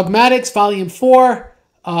 Dogmatics, Volume 4,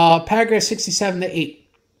 paragraph 67 to 8.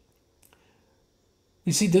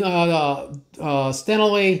 You see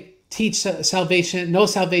Staniloae teach salvation, no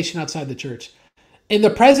salvation outside the church. In the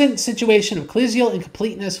present situation of ecclesial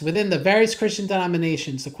incompleteness within the various Christian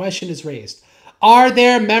denominations, the question is raised, are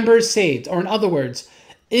their members saved? Or in other words,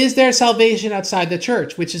 is there salvation outside the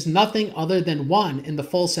church, which is nothing other than one in the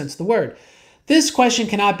full sense of the word? This question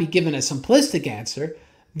cannot be given a simplistic answer.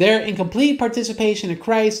 Their incomplete participation in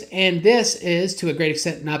Christ, and this is to a great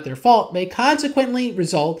extent not their fault, may consequently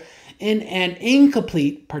result in an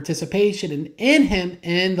incomplete participation in him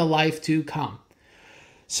in the life to come.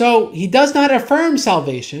 So he does not affirm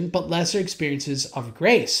salvation, but lesser experiences of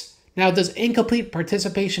grace. Now, does incomplete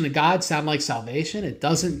participation in God sound like salvation? It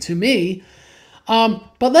doesn't to me.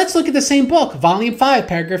 But let's look at the same book, Volume 5,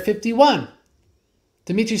 paragraph 51.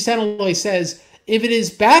 Dimitri Staniloae says, if it is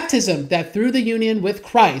baptism that through the union with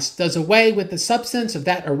Christ does away with the substance of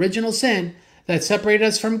that original sin that separated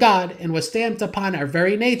us from God and was stamped upon our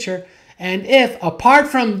very nature, and if, apart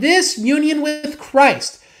from this union with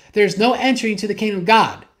Christ, there is no entry into the kingdom of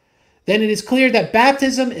God, then it is clear that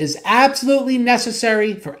baptism is absolutely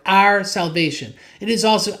necessary for our salvation. It is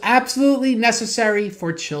also absolutely necessary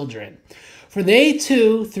for children. For they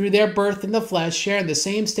too, through their birth in the flesh, share in the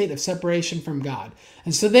same state of separation from God.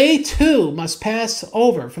 And so they too must pass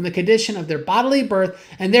over from the condition of their bodily birth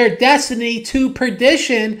and their destiny to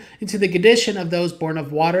perdition into the condition of those born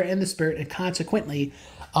of water and the Spirit, and consequently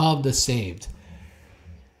of the saved.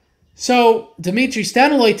 So Dimitri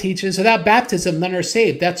Staniloae teaches without baptism none are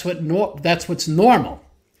saved. That's what's normal.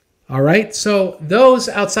 All right. So those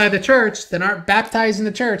outside the church that aren't baptized in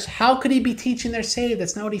the church, how could he be teaching they're saved?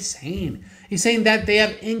 That's not what he's saying. He's saying that they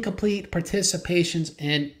have incomplete participations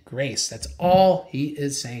in grace. That's all he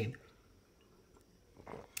is saying.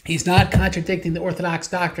 He's not contradicting the Orthodox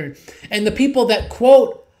doctrine. And the people that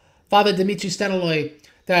quote Father Dimitri Staniloae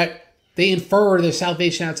that they infer their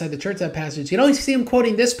salvation outside the church, that passage, you don't see him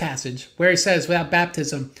quoting this passage where he says without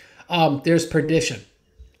baptism, there's perdition.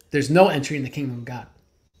 There's no entry in the kingdom of God.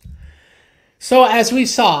 So as we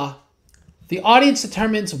saw, the audience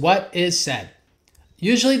determines what is said.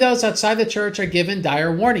 Usually those outside the church are given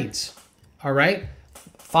dire warnings. All right?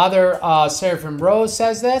 Father Seraphim Rose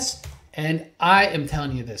says this, and I am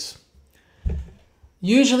telling you this.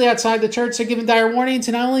 Usually outside the church they're given dire warnings,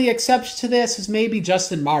 and the only exception to this is maybe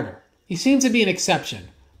Justin Martyr. He seems to be an exception,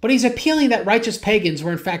 but he's appealing that righteous pagans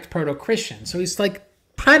were in fact proto-Christian. So he's like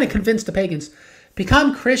trying to convince the pagans,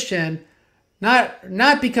 become Christian,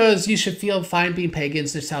 not because you should feel fine being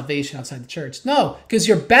pagans, there's salvation outside the church. No, because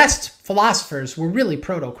your best philosophers were really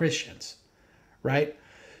proto-Christians, right?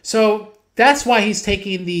 So that's why he's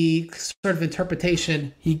taking the sort of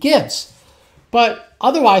interpretation he gives. But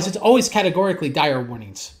otherwise, it's always categorically dire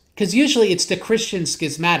warnings. Because usually it's the Christian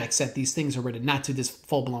schismatics that these things are written, not to this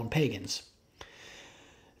full-blown pagans.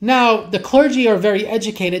 Now, the clergy are very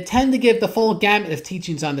educated, tend to give the full gamut of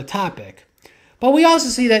teachings on the topic. But we also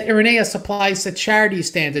see that Irenaeus applies the charity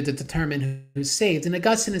standard to determine who's saved. And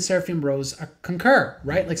Augustine and Seraphim Rose concur,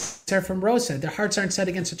 right? Like Seraphim Rose said, their hearts aren't set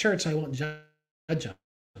against the church, so I won't judge them.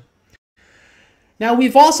 Now,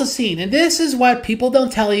 we've also seen, and this is what people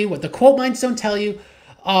don't tell you, what the quote minds don't tell you,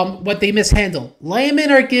 what they mishandle.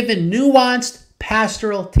 Laymen are given nuanced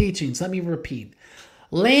pastoral teachings. Let me repeat.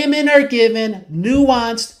 Laymen are given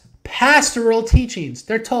nuanced pastoral teachings.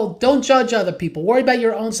 They're told, don't judge other people. Worry about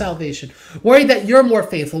your own salvation. Worry that you're more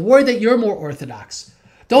faithful. Worry that you're more orthodox.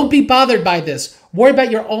 Don't be bothered by this. Worry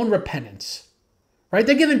about your own repentance. Right?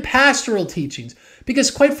 They're given pastoral teachings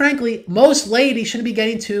because, quite frankly, most laity shouldn't be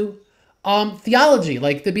getting to theology.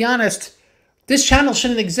 Like, to be honest, this channel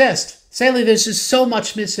shouldn't exist. Sadly, there's just so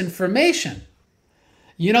much misinformation.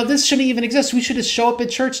 This shouldn't even exist. We should just show up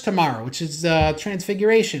at church tomorrow, which is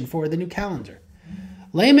Transfiguration for the new calendar.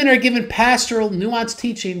 Laymen are given pastoral, nuanced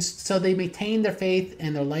teachings so they maintain their faith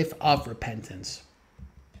and their life of repentance.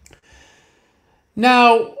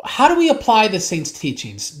 Now, how do we apply the saints'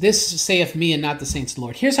 teachings? This saith me and not the saints of the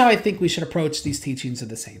Lord. Here's how I think we should approach these teachings of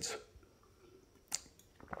the saints.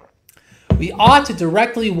 We ought to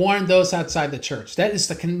directly warn those outside the church. That is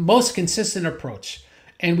the most consistent approach.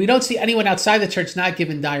 And we don't see anyone outside the church not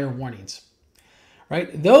given dire warnings.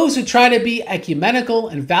 Right? Those who try to be ecumenical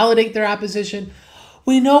and validate their opposition,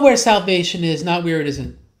 we know where salvation is, not where it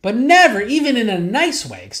isn't. But never, even in a nice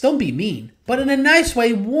way, because don't be mean, but in a nice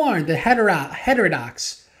way, warn the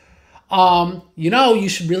heterodox. You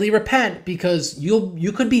should really repent because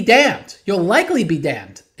you could be damned. You'll likely be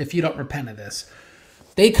damned if you don't repent of this.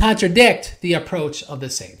 They contradict the approach of the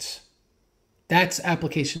saints. That's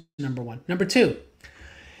application number one. Number two,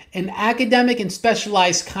 in academic and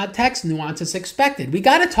specialized context, nuance is expected. We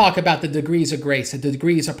got to talk about the degrees of grace, the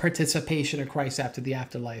degrees of participation of Christ after the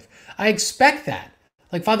afterlife. I expect that.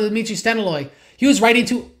 Like Father Dimitri Steniloy, he was writing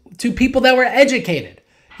to people that were educated.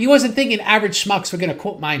 He wasn't thinking average schmucks were going to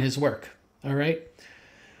quote mine his work. All right?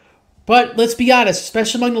 But let's be honest,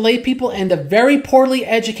 especially among the lay people and the very poorly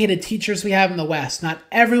educated teachers we have in the West, not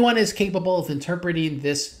everyone is capable of interpreting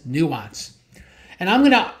this nuance. And I'm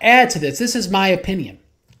going to add to this. This is my opinion.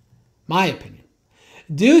 My opinion.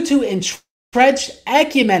 Due to entrenched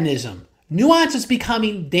ecumenism, nuance is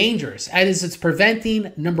becoming dangerous as it's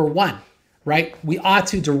preventing number one, right? We ought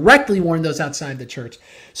to directly warn those outside the church.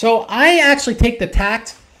 So I actually take the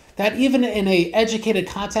tact that even in an educated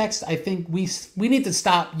context, I think we need to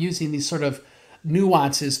stop using these sort of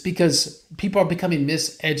nuances because people are becoming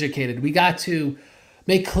miseducated. We got to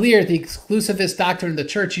make clear the exclusivist doctrine of the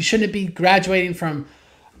church. You shouldn't be graduating from,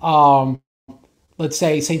 let's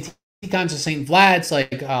say, St. Tikhon's or St. Vlad's,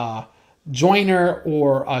 like Joyner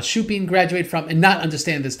or Shupin graduate from and not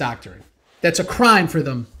understand this doctrine. That's a crime for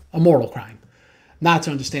them, a moral crime, not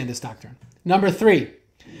to understand this doctrine. Number three,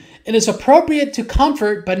 it is appropriate to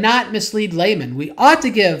comfort but not mislead laymen. We ought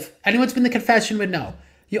to give, anyone who's been to confession would know,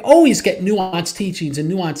 you always get nuanced teachings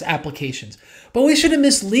and nuanced applications. But we shouldn't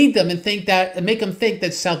mislead them and make them think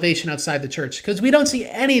that's salvation outside the church, because we don't see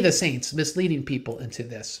any of the saints misleading people into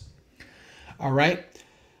this. All right?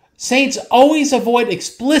 Saints always avoid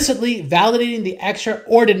explicitly validating the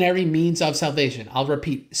extraordinary means of salvation. I'll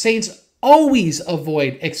repeat. Saints always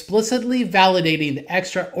avoid explicitly validating the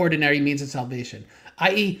extraordinary means of salvation,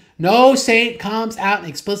 i.e., no saint comes out and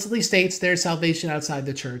explicitly states there's salvation outside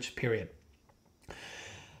the church, period.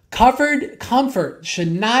 Comfort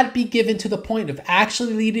should not be given to the point of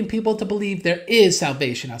actually leading people to believe there is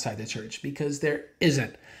salvation outside the church, because there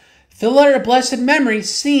isn't. Philor of blessed memory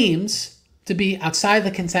seems to be outside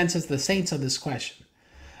the consensus of the saints of this question.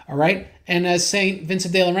 All right? And as St.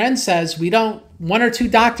 Vincent de Lorenz says, one or two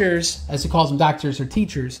doctors, as he calls them, doctors or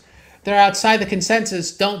teachers, they're outside the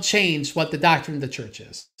consensus, don't change what the doctrine of the church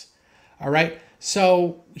is. All right?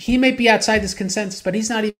 So he may be outside this consensus, but he's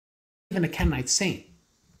not even a Canaanite saint.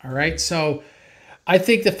 All right? So I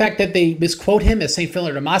think the fact that they misquote him as St.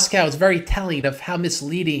 Philip of Moscow is very telling of how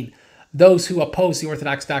misleading those who oppose the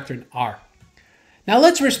Orthodox doctrine are. Now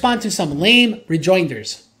let's respond to some lame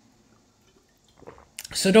rejoinders.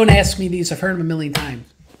 So don't ask me these, I've heard them a million times.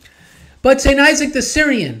 But St. Isaac the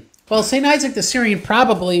Syrian, well, St. Isaac the Syrian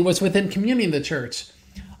probably was within communion of the church.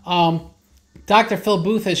 Dr. Phil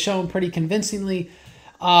Booth has shown pretty convincingly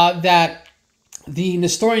that the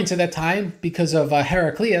Nestorians at that time, because of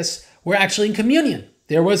Heraclius, were actually in communion.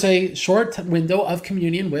 There was a short window of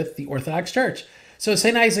communion with the Orthodox Church. So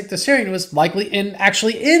St. Isaac the Syrian was likely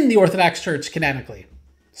actually in the Orthodox Church canonically.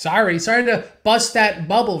 Sorry to bust that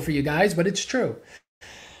bubble for you guys, but it's true.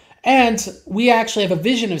 And we actually have a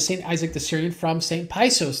vision of St. Isaac the Syrian from St.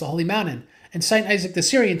 Paisos, the Holy Mountain. And St. Isaac the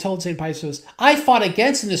Syrian told St. Paisos, I fought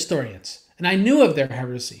against the Nestorians, and I knew of their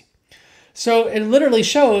heresy. So it literally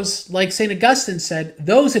shows, like St. Augustine said,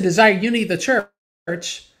 those who desire unity of the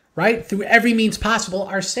church, right, through every means possible,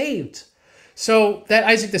 are saved. So that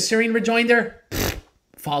Isaac the Syrian rejoinder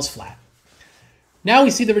falls flat. Now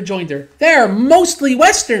we see the rejoinder. They're mostly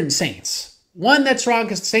Western saints. One, that's wrong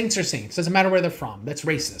because saints are saints. Doesn't matter where they're from. That's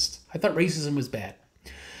racist. I thought racism was bad.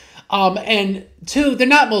 And two, they're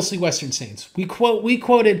not mostly Western saints. We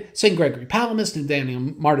quoted St. Gregory Palamas, Daniel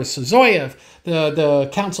Martyrs Sazoyev, the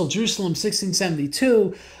Council of Jerusalem,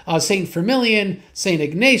 1672, St. Firmilian, St.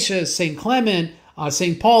 Ignatius, St. Clement,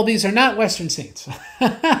 St. Paul. These are not Western saints.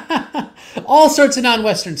 All sorts of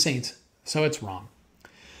non-Western saints. So it's wrong.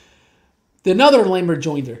 Another lame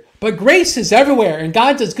rejoinder. But grace is everywhere, and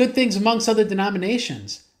God does good things amongst other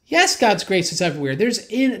denominations. Yes, God's grace is everywhere. There's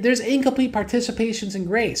incomplete participations in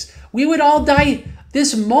grace. We would all die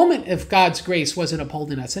this moment if God's grace wasn't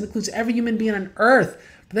upholding us. That includes every human being on earth.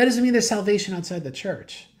 But that doesn't mean there's salvation outside the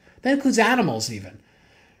church. That includes animals even.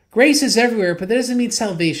 Grace is everywhere, but that doesn't mean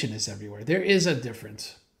salvation is everywhere. There is a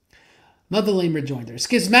difference. Another lame rejoinder.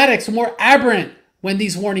 Schismatics were more aberrant when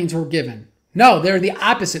these warnings were given. No, they're the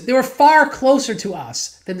opposite. They were far closer to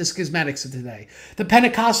us than the schismatics of today. The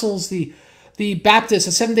Pentecostals, the Baptists,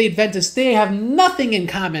 the Seventh-day Adventists, they have nothing in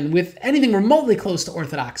common with anything remotely close to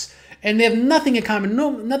Orthodox. And they have nothing in common,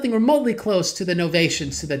 nothing remotely close to the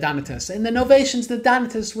Novatians, to the Donatists. And the Novatians, the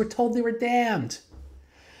Donatists were told they were damned.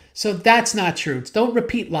 So that's not true. Don't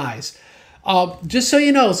repeat lies. Just so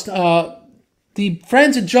you know, the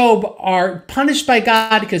friends of Job are punished by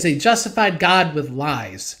God because they justified God with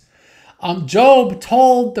lies. Job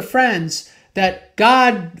told the friends that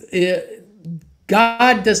God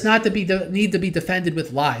does not need to be defended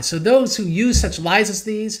with lies. So those who use such lies as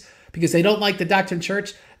these, because they don't like the Doctrine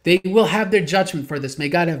Church, they will have their judgment for this. May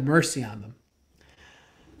God have mercy on them.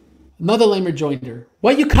 Another lame rejoinder.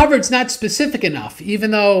 What you covered is not specific enough. Even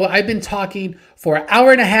though I've been talking for an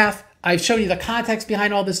hour and a half, I've shown you the context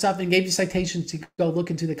behind all this stuff and gave you citations to go look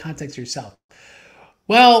into the context yourself.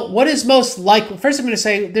 Well, what is most likely? First, I'm going to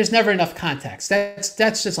say there's never enough context.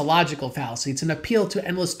 That's just a logical fallacy. It's an appeal to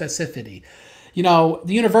endless specificity. You know,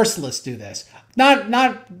 the Universalists do this.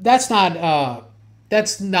 That's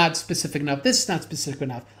not specific enough. This is not specific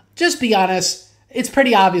enough. Just be honest. It's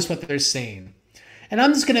pretty obvious what they're saying. And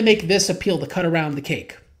I'm just going to make this appeal to cut around the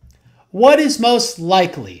cake. What is most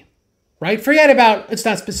likely? Right? Forget about it's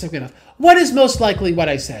not specific enough. What is most likely what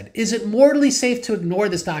I said? Is it morally safe to ignore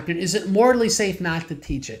this doctrine? Is it morally safe not to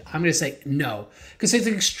teach it? I'm going to say no. Because it's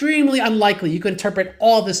extremely unlikely you can interpret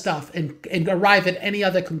all this stuff and arrive at any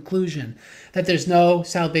other conclusion that there's no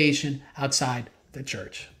salvation outside the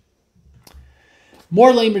church.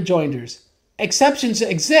 More lame rejoinders. Exceptions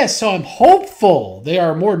exist, so I'm hopeful they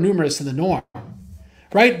are more numerous than the norm.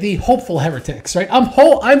 Right? The hopeful heretics, right? I'm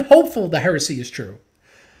hopeful the heresy is true.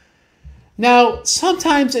 Now,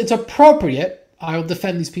 sometimes it's appropriate, I'll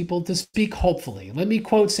defend these people, to speak hopefully. Let me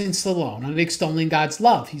quote St. Sloan on extolling God's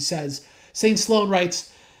love. He says, St. Sloan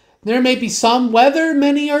writes, "There may be some, whether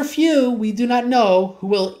many or few, we do not know, who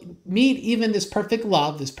will meet even this perfect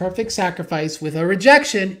love, this perfect sacrifice, with a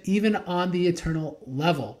rejection, even on the eternal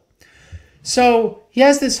level." So he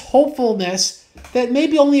has this hopefulness that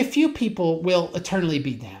maybe only a few people will eternally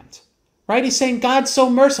be damned, right? He's saying God's so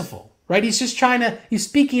merciful, right? He's just he's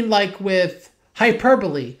speaking like with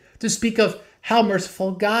hyperbole to speak of how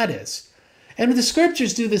merciful God is. And the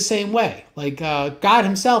scriptures do the same way. Like God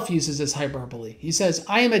himself uses this hyperbole. He says,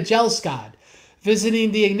 "I am a jealous God,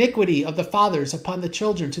 visiting the iniquity of the fathers upon the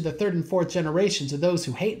children to the third and fourth generations of those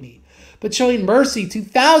who hate me, but showing mercy to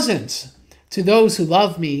thousands to those who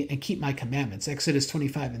love me and keep my commandments." Exodus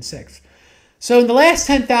 25:6. So in the last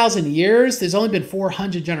 10,000 years, there's only been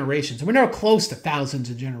 400 generations. And we're now close to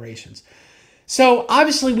thousands of generations. So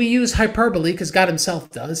obviously we use hyperbole, because God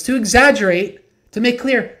himself does, to exaggerate, to make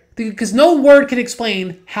clear, because no word can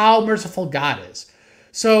explain how merciful God is.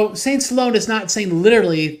 So St. Sloan is not saying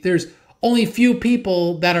literally there's only few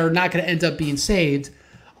people that are not going to end up being saved.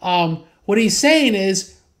 What he's saying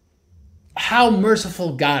is how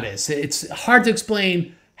merciful God is. It's hard to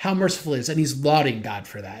explain how merciful he is, and he's lauding God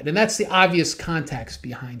for that. And that's the obvious context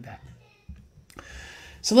behind that.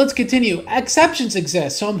 So let's continue. Exceptions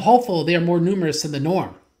exist, so I'm hopeful they are more numerous than the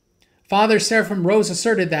norm. Father Seraphim Rose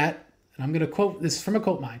asserted that, and I'm going to quote this from a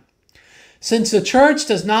quote mine. "Since the church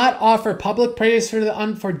does not offer public prayers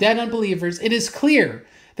for dead unbelievers, it is clear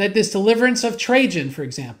that this deliverance of Trajan, for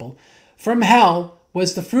example, from hell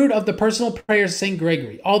was the fruit of the personal prayers of St.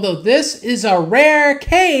 Gregory. Although this is a rare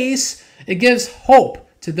case, it gives hope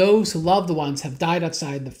to those who love the ones have died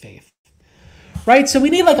outside the faith." Right? So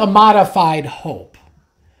we need like a modified hope.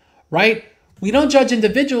 Right? We don't judge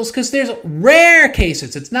individuals because there's rare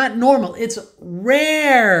cases. It's not normal. It's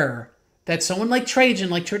rare that someone like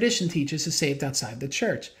Trajan, like tradition teaches, is saved outside the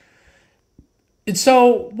church. And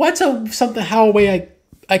so how a way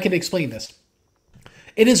I can explain this?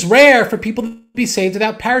 It is rare for people to be saved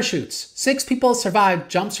without parachutes. 6 people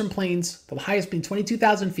survived jumps from planes, the highest being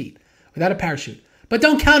 22,000 feet, without a parachute. But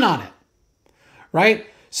don't count on it, right?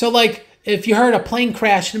 So like if you heard a plane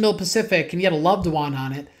crash in the middle of the Pacific and you had a loved one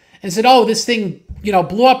on it and said, "Oh, this thing,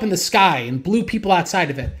 blew up in the sky and blew people outside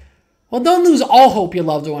of it." Well, don't lose all hope your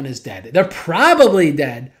loved one is dead. They're probably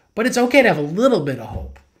dead, but it's okay to have a little bit of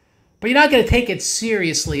hope. But you're not going to take it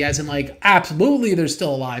seriously as in like, absolutely they're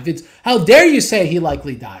still alive. It's, how dare you say he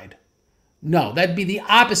likely died? No, that'd be the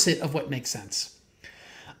opposite of what makes sense.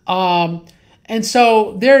 And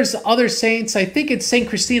so there's other saints. I think it's Saint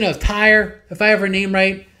Christina of Tyre, if I have her name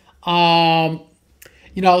right.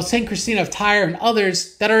 Saint Christina of Tyre and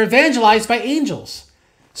others that are evangelized by angels.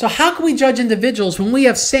 So how can we judge individuals when we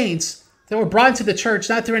have saints that were brought into the church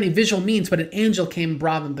not through any visual means, but an angel came and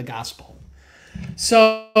brought them the gospel?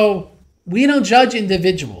 So we don't judge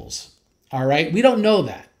individuals, all right? We don't know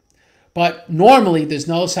that. But normally there's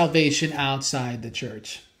no salvation outside the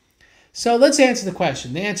church. So let's answer the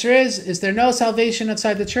question. The answer is there no salvation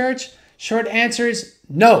outside the church? Short answer is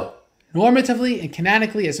no. Normatively and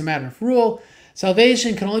canonically, as a matter of rule,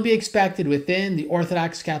 salvation can only be expected within the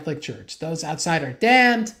Orthodox Catholic Church. Those outside are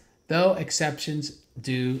damned, though exceptions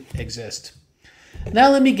do exist. Now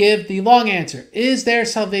let me give the long answer. Is there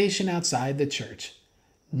salvation outside the church?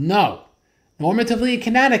 No. Normatively and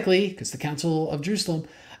canonically, because the Council of Jerusalem,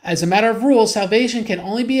 as a matter of rule, salvation can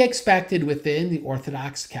only be expected within the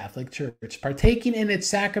Orthodox Catholic Church, partaking in its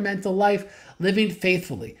sacramental life, living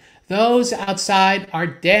faithfully. Those outside are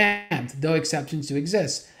damned, though exceptions do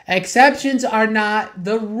exist. Exceptions are not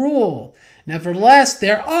the rule. Nevertheless,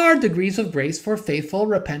 there are degrees of grace for faithful,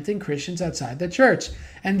 repentant Christians outside the church,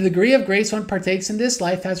 and the degree of grace one partakes in this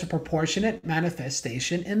life has a proportionate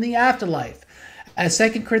manifestation in the afterlife. As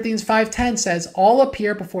 2 Corinthians 5:10 says, all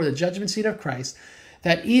appear before the judgment seat of Christ,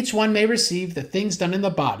 that each one may receive the things done in the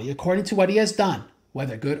body according to what he has done,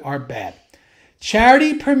 whether good or bad.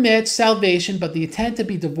 Charity permits salvation, but the intent to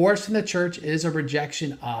be divorced from the church is a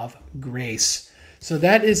rejection of grace. So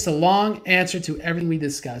that is the long answer to everything we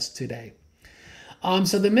discussed today.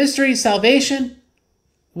 So the mystery salvation.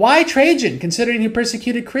 Why Trajan, considering he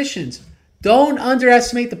persecuted Christians? Don't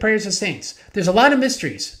underestimate the prayers of saints. There's a lot of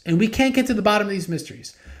mysteries, and we can't get to the bottom of these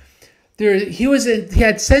mysteries. He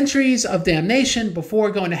had centuries of damnation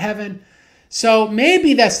before going to heaven. So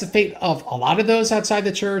maybe that's the fate of a lot of those outside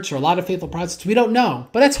the church or a lot of faithful Protestants. We don't know,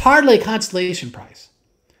 but that's hardly a consolation prize.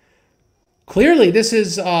 Clearly, this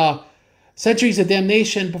is centuries of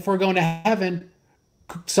damnation before going to heaven.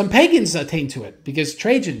 Some pagans attained to it because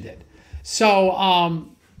Trajan did. So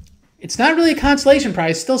it's not really a consolation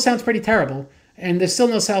prize. Still sounds pretty terrible, and there's still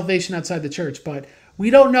no salvation outside the church, but we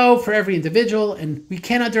don't know for every individual, and we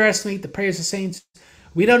can't underestimate the prayers of saints.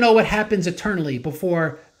 We don't know what happens eternally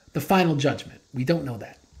before the final judgment. We don't know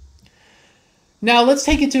that. Now, let's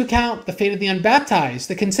take into account the fate of the unbaptized.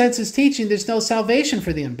 The consensus teaching, there's no salvation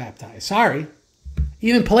for the unbaptized. Sorry.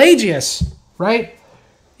 Even Pelagius, right?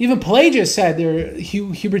 Even Pelagius said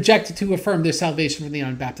he rejected to affirm there's salvation for the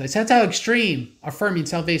unbaptized. That's how extreme affirming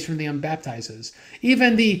salvation for the unbaptized is.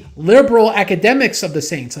 Even the liberal academics of the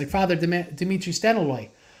saints, like Father Dimitri Staniloy,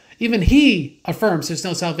 even he affirms there's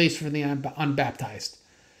no salvation for the unbaptized.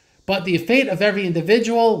 But the fate of every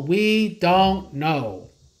individual, we don't know.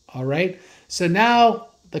 All right? So now,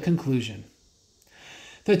 the conclusion.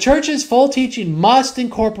 The church's full teaching must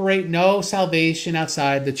incorporate no salvation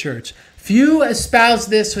outside the church. Few espouse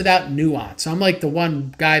this without nuance. I'm like the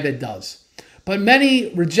one guy that does. But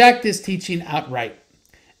many reject this teaching outright.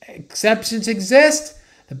 Exceptions exist.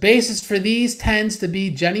 The basis for these tends to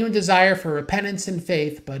be genuine desire for repentance and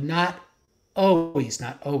faith, but not always,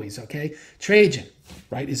 okay? Trajan,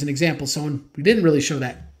 right, is an example. Someone who didn't really show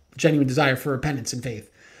that genuine desire for repentance and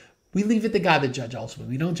faith. We leave it to God to judge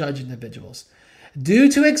ultimately. We don't judge individuals.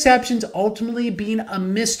 Due to exceptions ultimately being a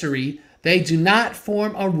mystery, they do not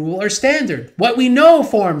form a rule or standard. What we know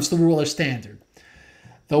forms the rule or standard.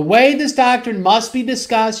 The way this doctrine must be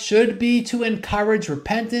discussed should be to encourage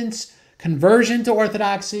repentance, conversion to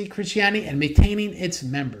Orthodoxy, Christianity, and maintaining its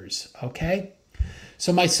members. Okay?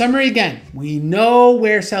 So my summary again, we know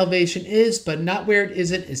where salvation is, but not where it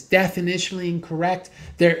isn't is definitionally incorrect.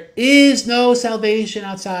 There is no salvation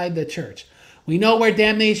outside the church. We know where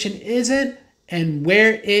damnation isn't and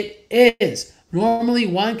where it is. Normally,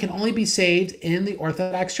 one can only be saved in the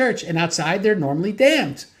Orthodox Church, and outside, they're normally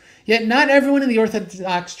damned. Yet not everyone in the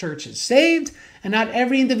Orthodox Church is saved, and not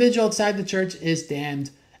every individual outside the church is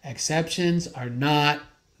damned. Exceptions are not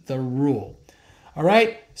the rule. All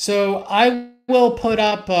right, so I will put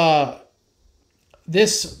up,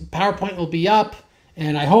 this PowerPoint will be up,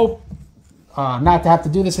 and I hope not to have to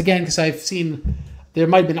do this again because I've seen there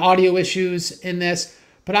might have been audio issues in this,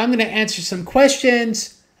 but I'm going to answer some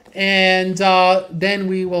questions and then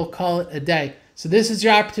we will call it a day. So this is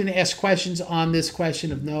your opportunity to ask questions on this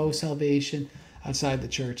question of no salvation outside the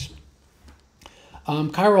church.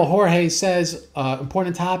 Cairo Jorge says,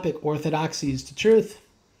 important topic, orthodoxy is the truth.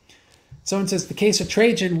 Someone says, the case of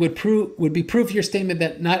Trajan would be proof of your statement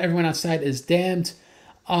that not everyone outside is damned.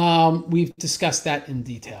 We've discussed that in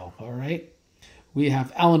detail, all right? We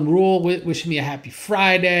have Alan Rule wishing me a happy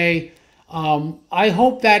Friday. I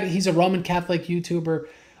hope that he's a Roman Catholic YouTuber.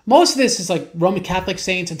 most of this is like Roman Catholic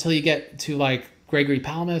saints until you get to like Gregory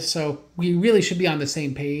Palamas. So we really should be on the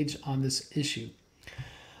same page on this issue.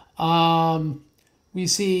 We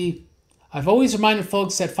see, I've always reminded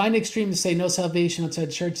folks that find it extreme to say no salvation outside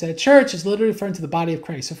the church. That church is literally referring to the body of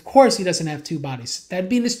Christ. Of course, he doesn't have two bodies. That'd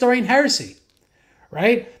be Nestorian heresy,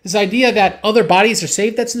 right? This idea that other bodies are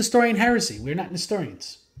saved, that's Nestorian heresy. We're not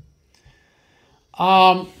Nestorians.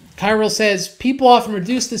 Kyril says, people often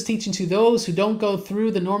reduce this teaching to those who don't go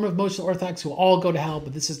through the normative motion of Orthodox who all go to hell,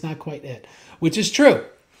 but this is not quite it, which is true,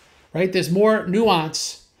 right? There's more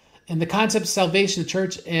nuance in the concept of salvation in the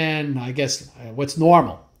church and I guess what's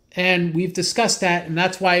normal. And we've discussed that, and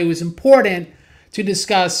that's why it was important to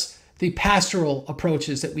discuss the pastoral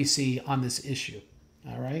approaches that we see on this issue.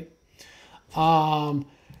 All right?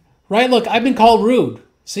 Right, look, I've been called rude.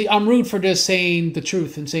 See, I'm rude for just saying the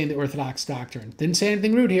truth and saying the Orthodox doctrine. Didn't say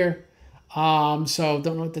anything rude here, so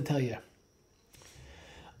don't know what to tell you.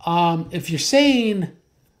 If you're saying,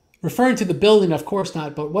 referring to the building, of course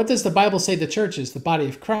not, but what does the Bible say the church is? The body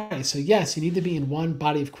of Christ. So yes, you need to be in one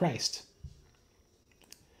body of Christ.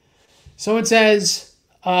 So it says,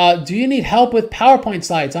 do you need help with PowerPoint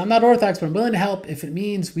slides? I'm not Orthodox, but I'm willing to help if it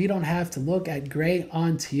means we don't have to look at gray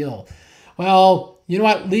on teal. Well, you know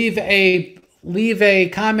what? Leave a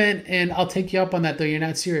comment and I'll take you up on that, though you're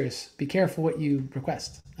not serious. Be careful what you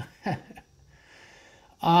request.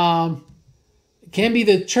 Can be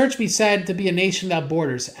the church be said to be a nation without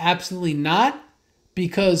borders? Absolutely not,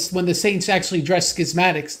 because when the saints actually address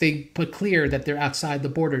schismatics, they put clear that they're outside the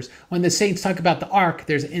borders. When the saints talk about the ark,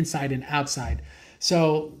 there's inside and outside.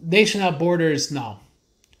 So nation without borders, no.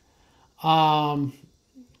 Carl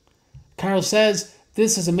says,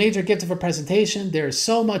 this is a major gift of a presentation. There is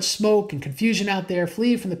so much smoke and confusion out there.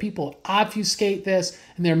 Flee from the people, obfuscate this,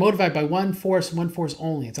 and they're motivated by one force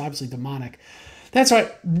only. It's obviously demonic. That's right.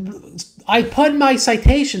 I put my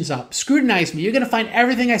citations up. Scrutinize me. You're going to find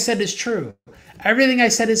everything I said is true. Everything I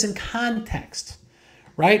said is in context,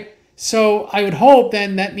 right? So I would hope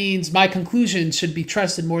then that means my conclusions should be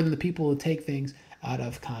trusted more than the people who take things out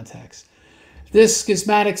of context. This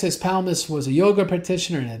schismatic says Palamas was a yoga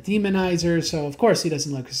practitioner and a demonizer. So of course he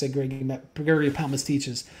doesn't look as Gregory Palamas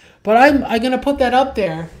teaches. But I'm going to put that up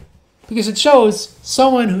there because it shows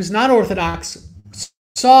someone who's not Orthodox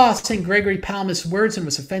saw St. Gregory Palamas' words and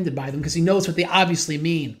was offended by them because he knows what they obviously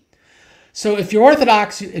mean. So if you're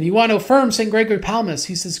Orthodox and you want to affirm St. Gregory Palamas,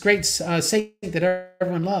 he's this great saint that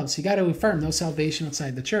everyone loves. You got to affirm no salvation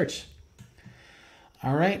outside the church.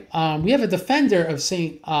 All right. We have a defender of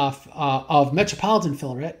of Metropolitan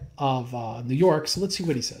Filaret of New York. So let's see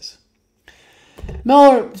what he says.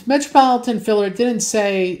 Metropolitan Filaret didn't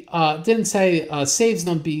say saves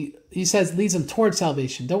them. He says leads them towards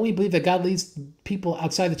salvation. Don't we believe that God leads people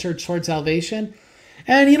outside the church towards salvation?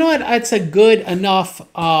 And you know what? It's a good enough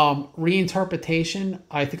reinterpretation.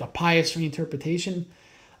 I think a pious reinterpretation.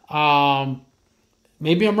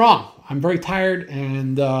 Maybe I'm wrong. I'm very tired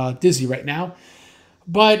and dizzy right now.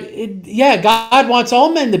 But God wants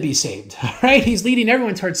all men to be saved, right? He's leading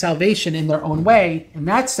everyone towards salvation in their own way, in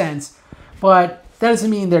that sense. But that doesn't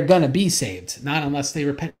mean they're going to be saved, not unless they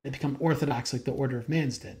repent and become Orthodox like the Order of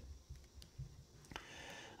Mans did.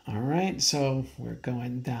 All right, so we're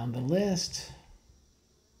going down the list.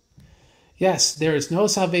 Yes, there is no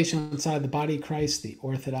salvation outside the body of Christ, the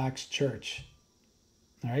Orthodox Church.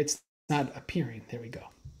 All right, it's not appearing. There we go.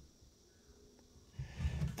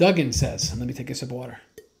 Duggan says, and let me take a sip of water.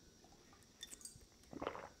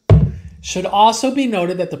 Should also be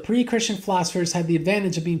noted that the pre-Christian philosophers had the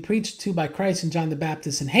advantage of being preached to by Christ and John the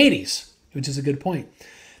Baptist in Hades, which is a good point.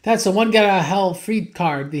 That's the one get out of hell free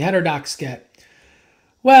card the heterodox get.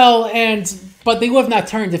 Well, but they would have not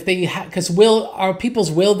turned if they had, because our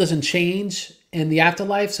people's will doesn't change in the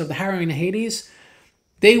afterlife. So the harrowing in Hades,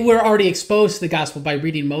 they were already exposed to the gospel by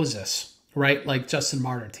reading Moses, right? Like Justin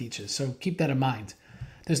Martyr teaches. So keep that in mind.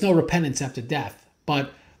 There's no repentance after death,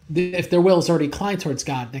 but if their will is already inclined towards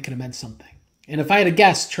God, that could have meant something. And if I had to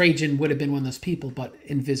guess, Trajan would have been one of those people, but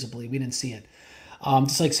invisibly, we didn't see it.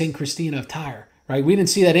 Just like St. Christina of Tyre, right? We didn't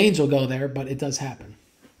see that angel go there, but it does happen.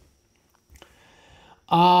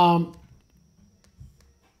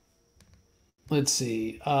 Let's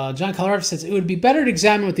see. John Kalarov says, it would be better to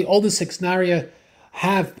examine what the oldest Sexnaria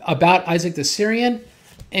have about Isaac the Syrian.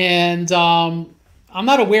 And I'm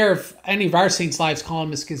not aware of any of our saints' lives call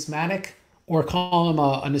him a schismatic or call him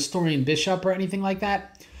a Nestorian bishop or anything like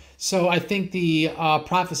that. So I think the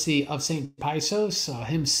prophecy of St. Paisos,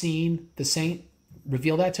 him seeing the saint,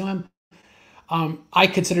 reveal that to him. I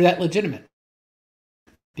consider that legitimate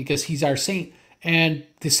because he's our saint. And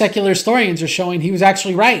the secular historians are showing he was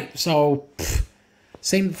actually right. So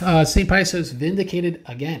St. Pius is vindicated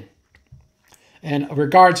again. And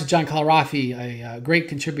regards to John Calarafi, a great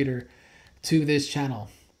contributor to this channel.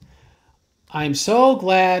 I'm so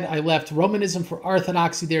glad I left Romanism for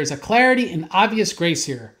Orthodoxy. There's a clarity and obvious grace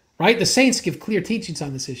here, right? The saints give clear teachings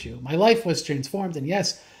on this issue. My life was transformed, and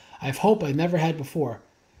yes, I have hope I never had before.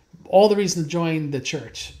 All the reason to join the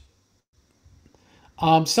church.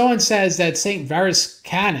 Someone says that St. Varus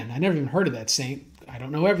Canon, I never even heard of that saint. I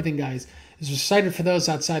don't know everything, guys. Is recited for those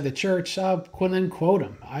outside the church. Quote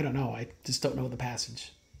him. I don't know. I just don't know the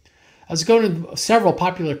passage. I was going to several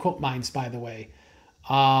popular quote mines, by the way,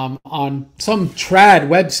 on some trad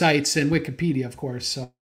websites and Wikipedia, of course.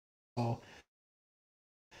 So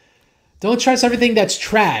don't trust everything that's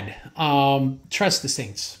trad. Trust the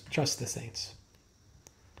saints. Trust the saints.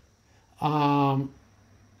 Let's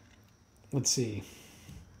see.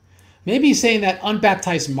 Maybe he's saying that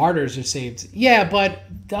unbaptized martyrs are saved. Yeah, but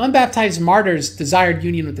the unbaptized martyrs desired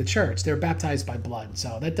union with the church. They were baptized by blood,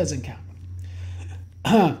 so that doesn't count.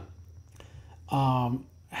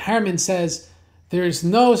 Harriman says, there is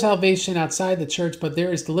no salvation outside the church, but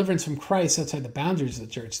there is deliverance from Christ outside the boundaries of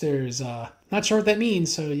the church. There's, not sure what that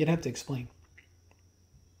means, so you'd have to explain.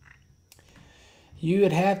 You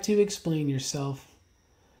would have to explain yourself.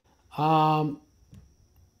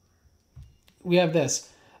 We have this.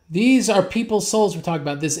 These are people's souls we're talking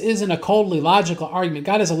about. This isn't a coldly logical argument.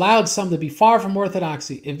 God has allowed some to be far from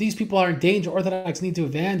orthodoxy. If these people are in danger, Orthodox need to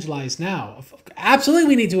evangelize now. Absolutely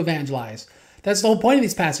we need to evangelize. That's the whole point of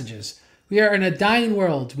these passages. We are in a dying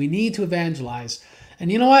world. We need to evangelize.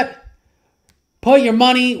 And you know what? Put your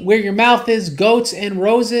money where your mouth is, goats and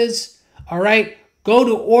roses. All right? Go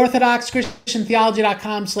to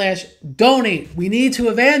orthodoxchristiantheology.com/donate. We need to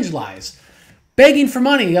evangelize. Begging for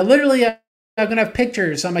money. I'm going to have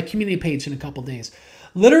pictures on my community page in a couple days.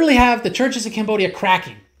 Literally have the churches in Cambodia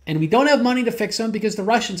cracking. And we don't have money to fix them because the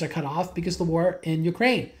Russians are cut off because of the war in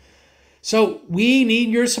Ukraine. So we need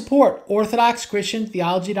your support.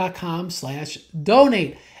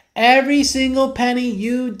 orthodoxchristiantheology.com/donate. Every single penny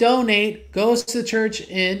you donate goes to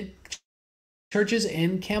the churches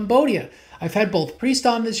in Cambodia. I've had both priests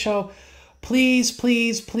on this show. Please,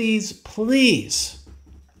 please, please, please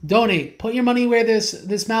donate. Put your money where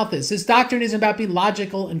this mouth is. This doctrine isn't about being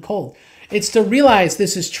logical and cold. It's to realize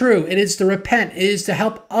this is true. It is to repent. It is to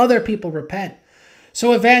help other people repent.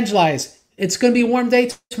 So evangelize. It's going to be a warm day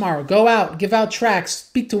tomorrow. Go out, give out tracts,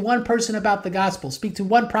 speak to one person about the gospel, speak to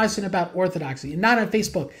one person about orthodoxy, and not on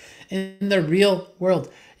Facebook, in the real world.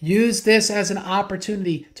 Use this as an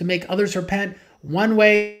opportunity to make others repent. One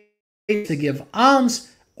way to give alms,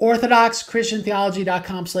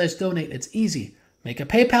 orthodoxchristiantheology.com/donate. It's easy. Make a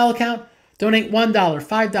PayPal account, donate $1,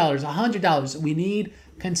 $5, $100. We need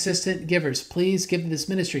consistent givers. Please give to this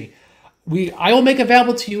ministry. I will make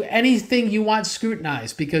available to you anything you want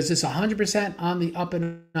scrutinized because it's 100% on the up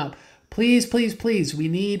and up. Please, please, please. We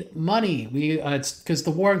need money. It's because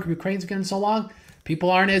the war in Ukraine's been so long,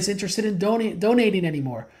 people aren't as interested in donating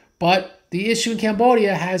anymore. But the issue in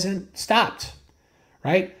Cambodia hasn't stopped,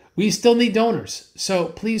 right? We still need donors. So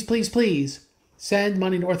please, please, please send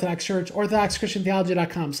money to Orthodox Church,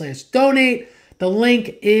 orthodoxchristiantheology.com/donate. The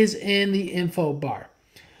link is in the info bar.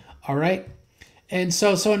 All right. And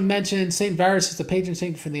so someone mentioned St. Varus is the patron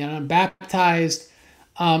saint for the unbaptized.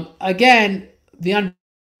 Again, the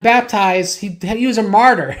unbaptized, he was a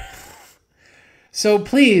martyr. So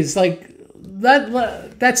please,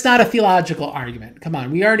 that's not a theological argument. Come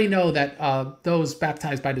on. We already know that those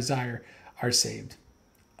baptized by desire are saved.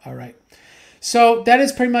 All right. So that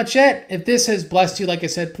is pretty much it. If this has blessed you, like I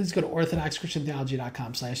said, please go to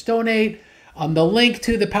orthodoxchristiantheology.com/donate. The link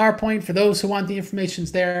to the PowerPoint for those who want the information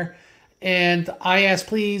is there. And I ask,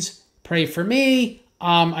 please pray for me.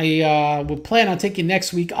 I will plan on taking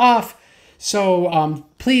next week off. So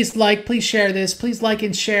please share this. Please like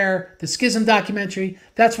and share the Schism documentary.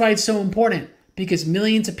 That's why it's so important, because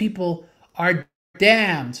millions of people are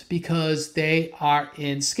damned because they are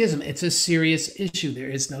in schism. It's a serious issue. There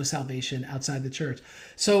is no salvation outside the church.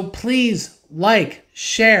 So please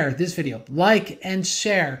share this video. Like and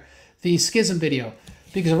share the schism video.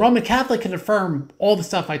 Because a Roman Catholic can affirm all the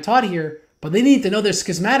stuff I taught here, but they need to know their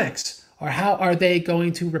schismatics, or how are they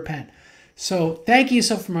going to repent. So thank you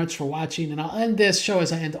so much for watching, and I'll end this show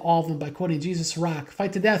as I end all of them by quoting Jesus' rock.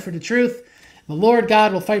 Fight to death for the truth, and the Lord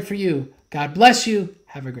God will fight for you. God bless you.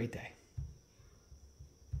 Have a great day.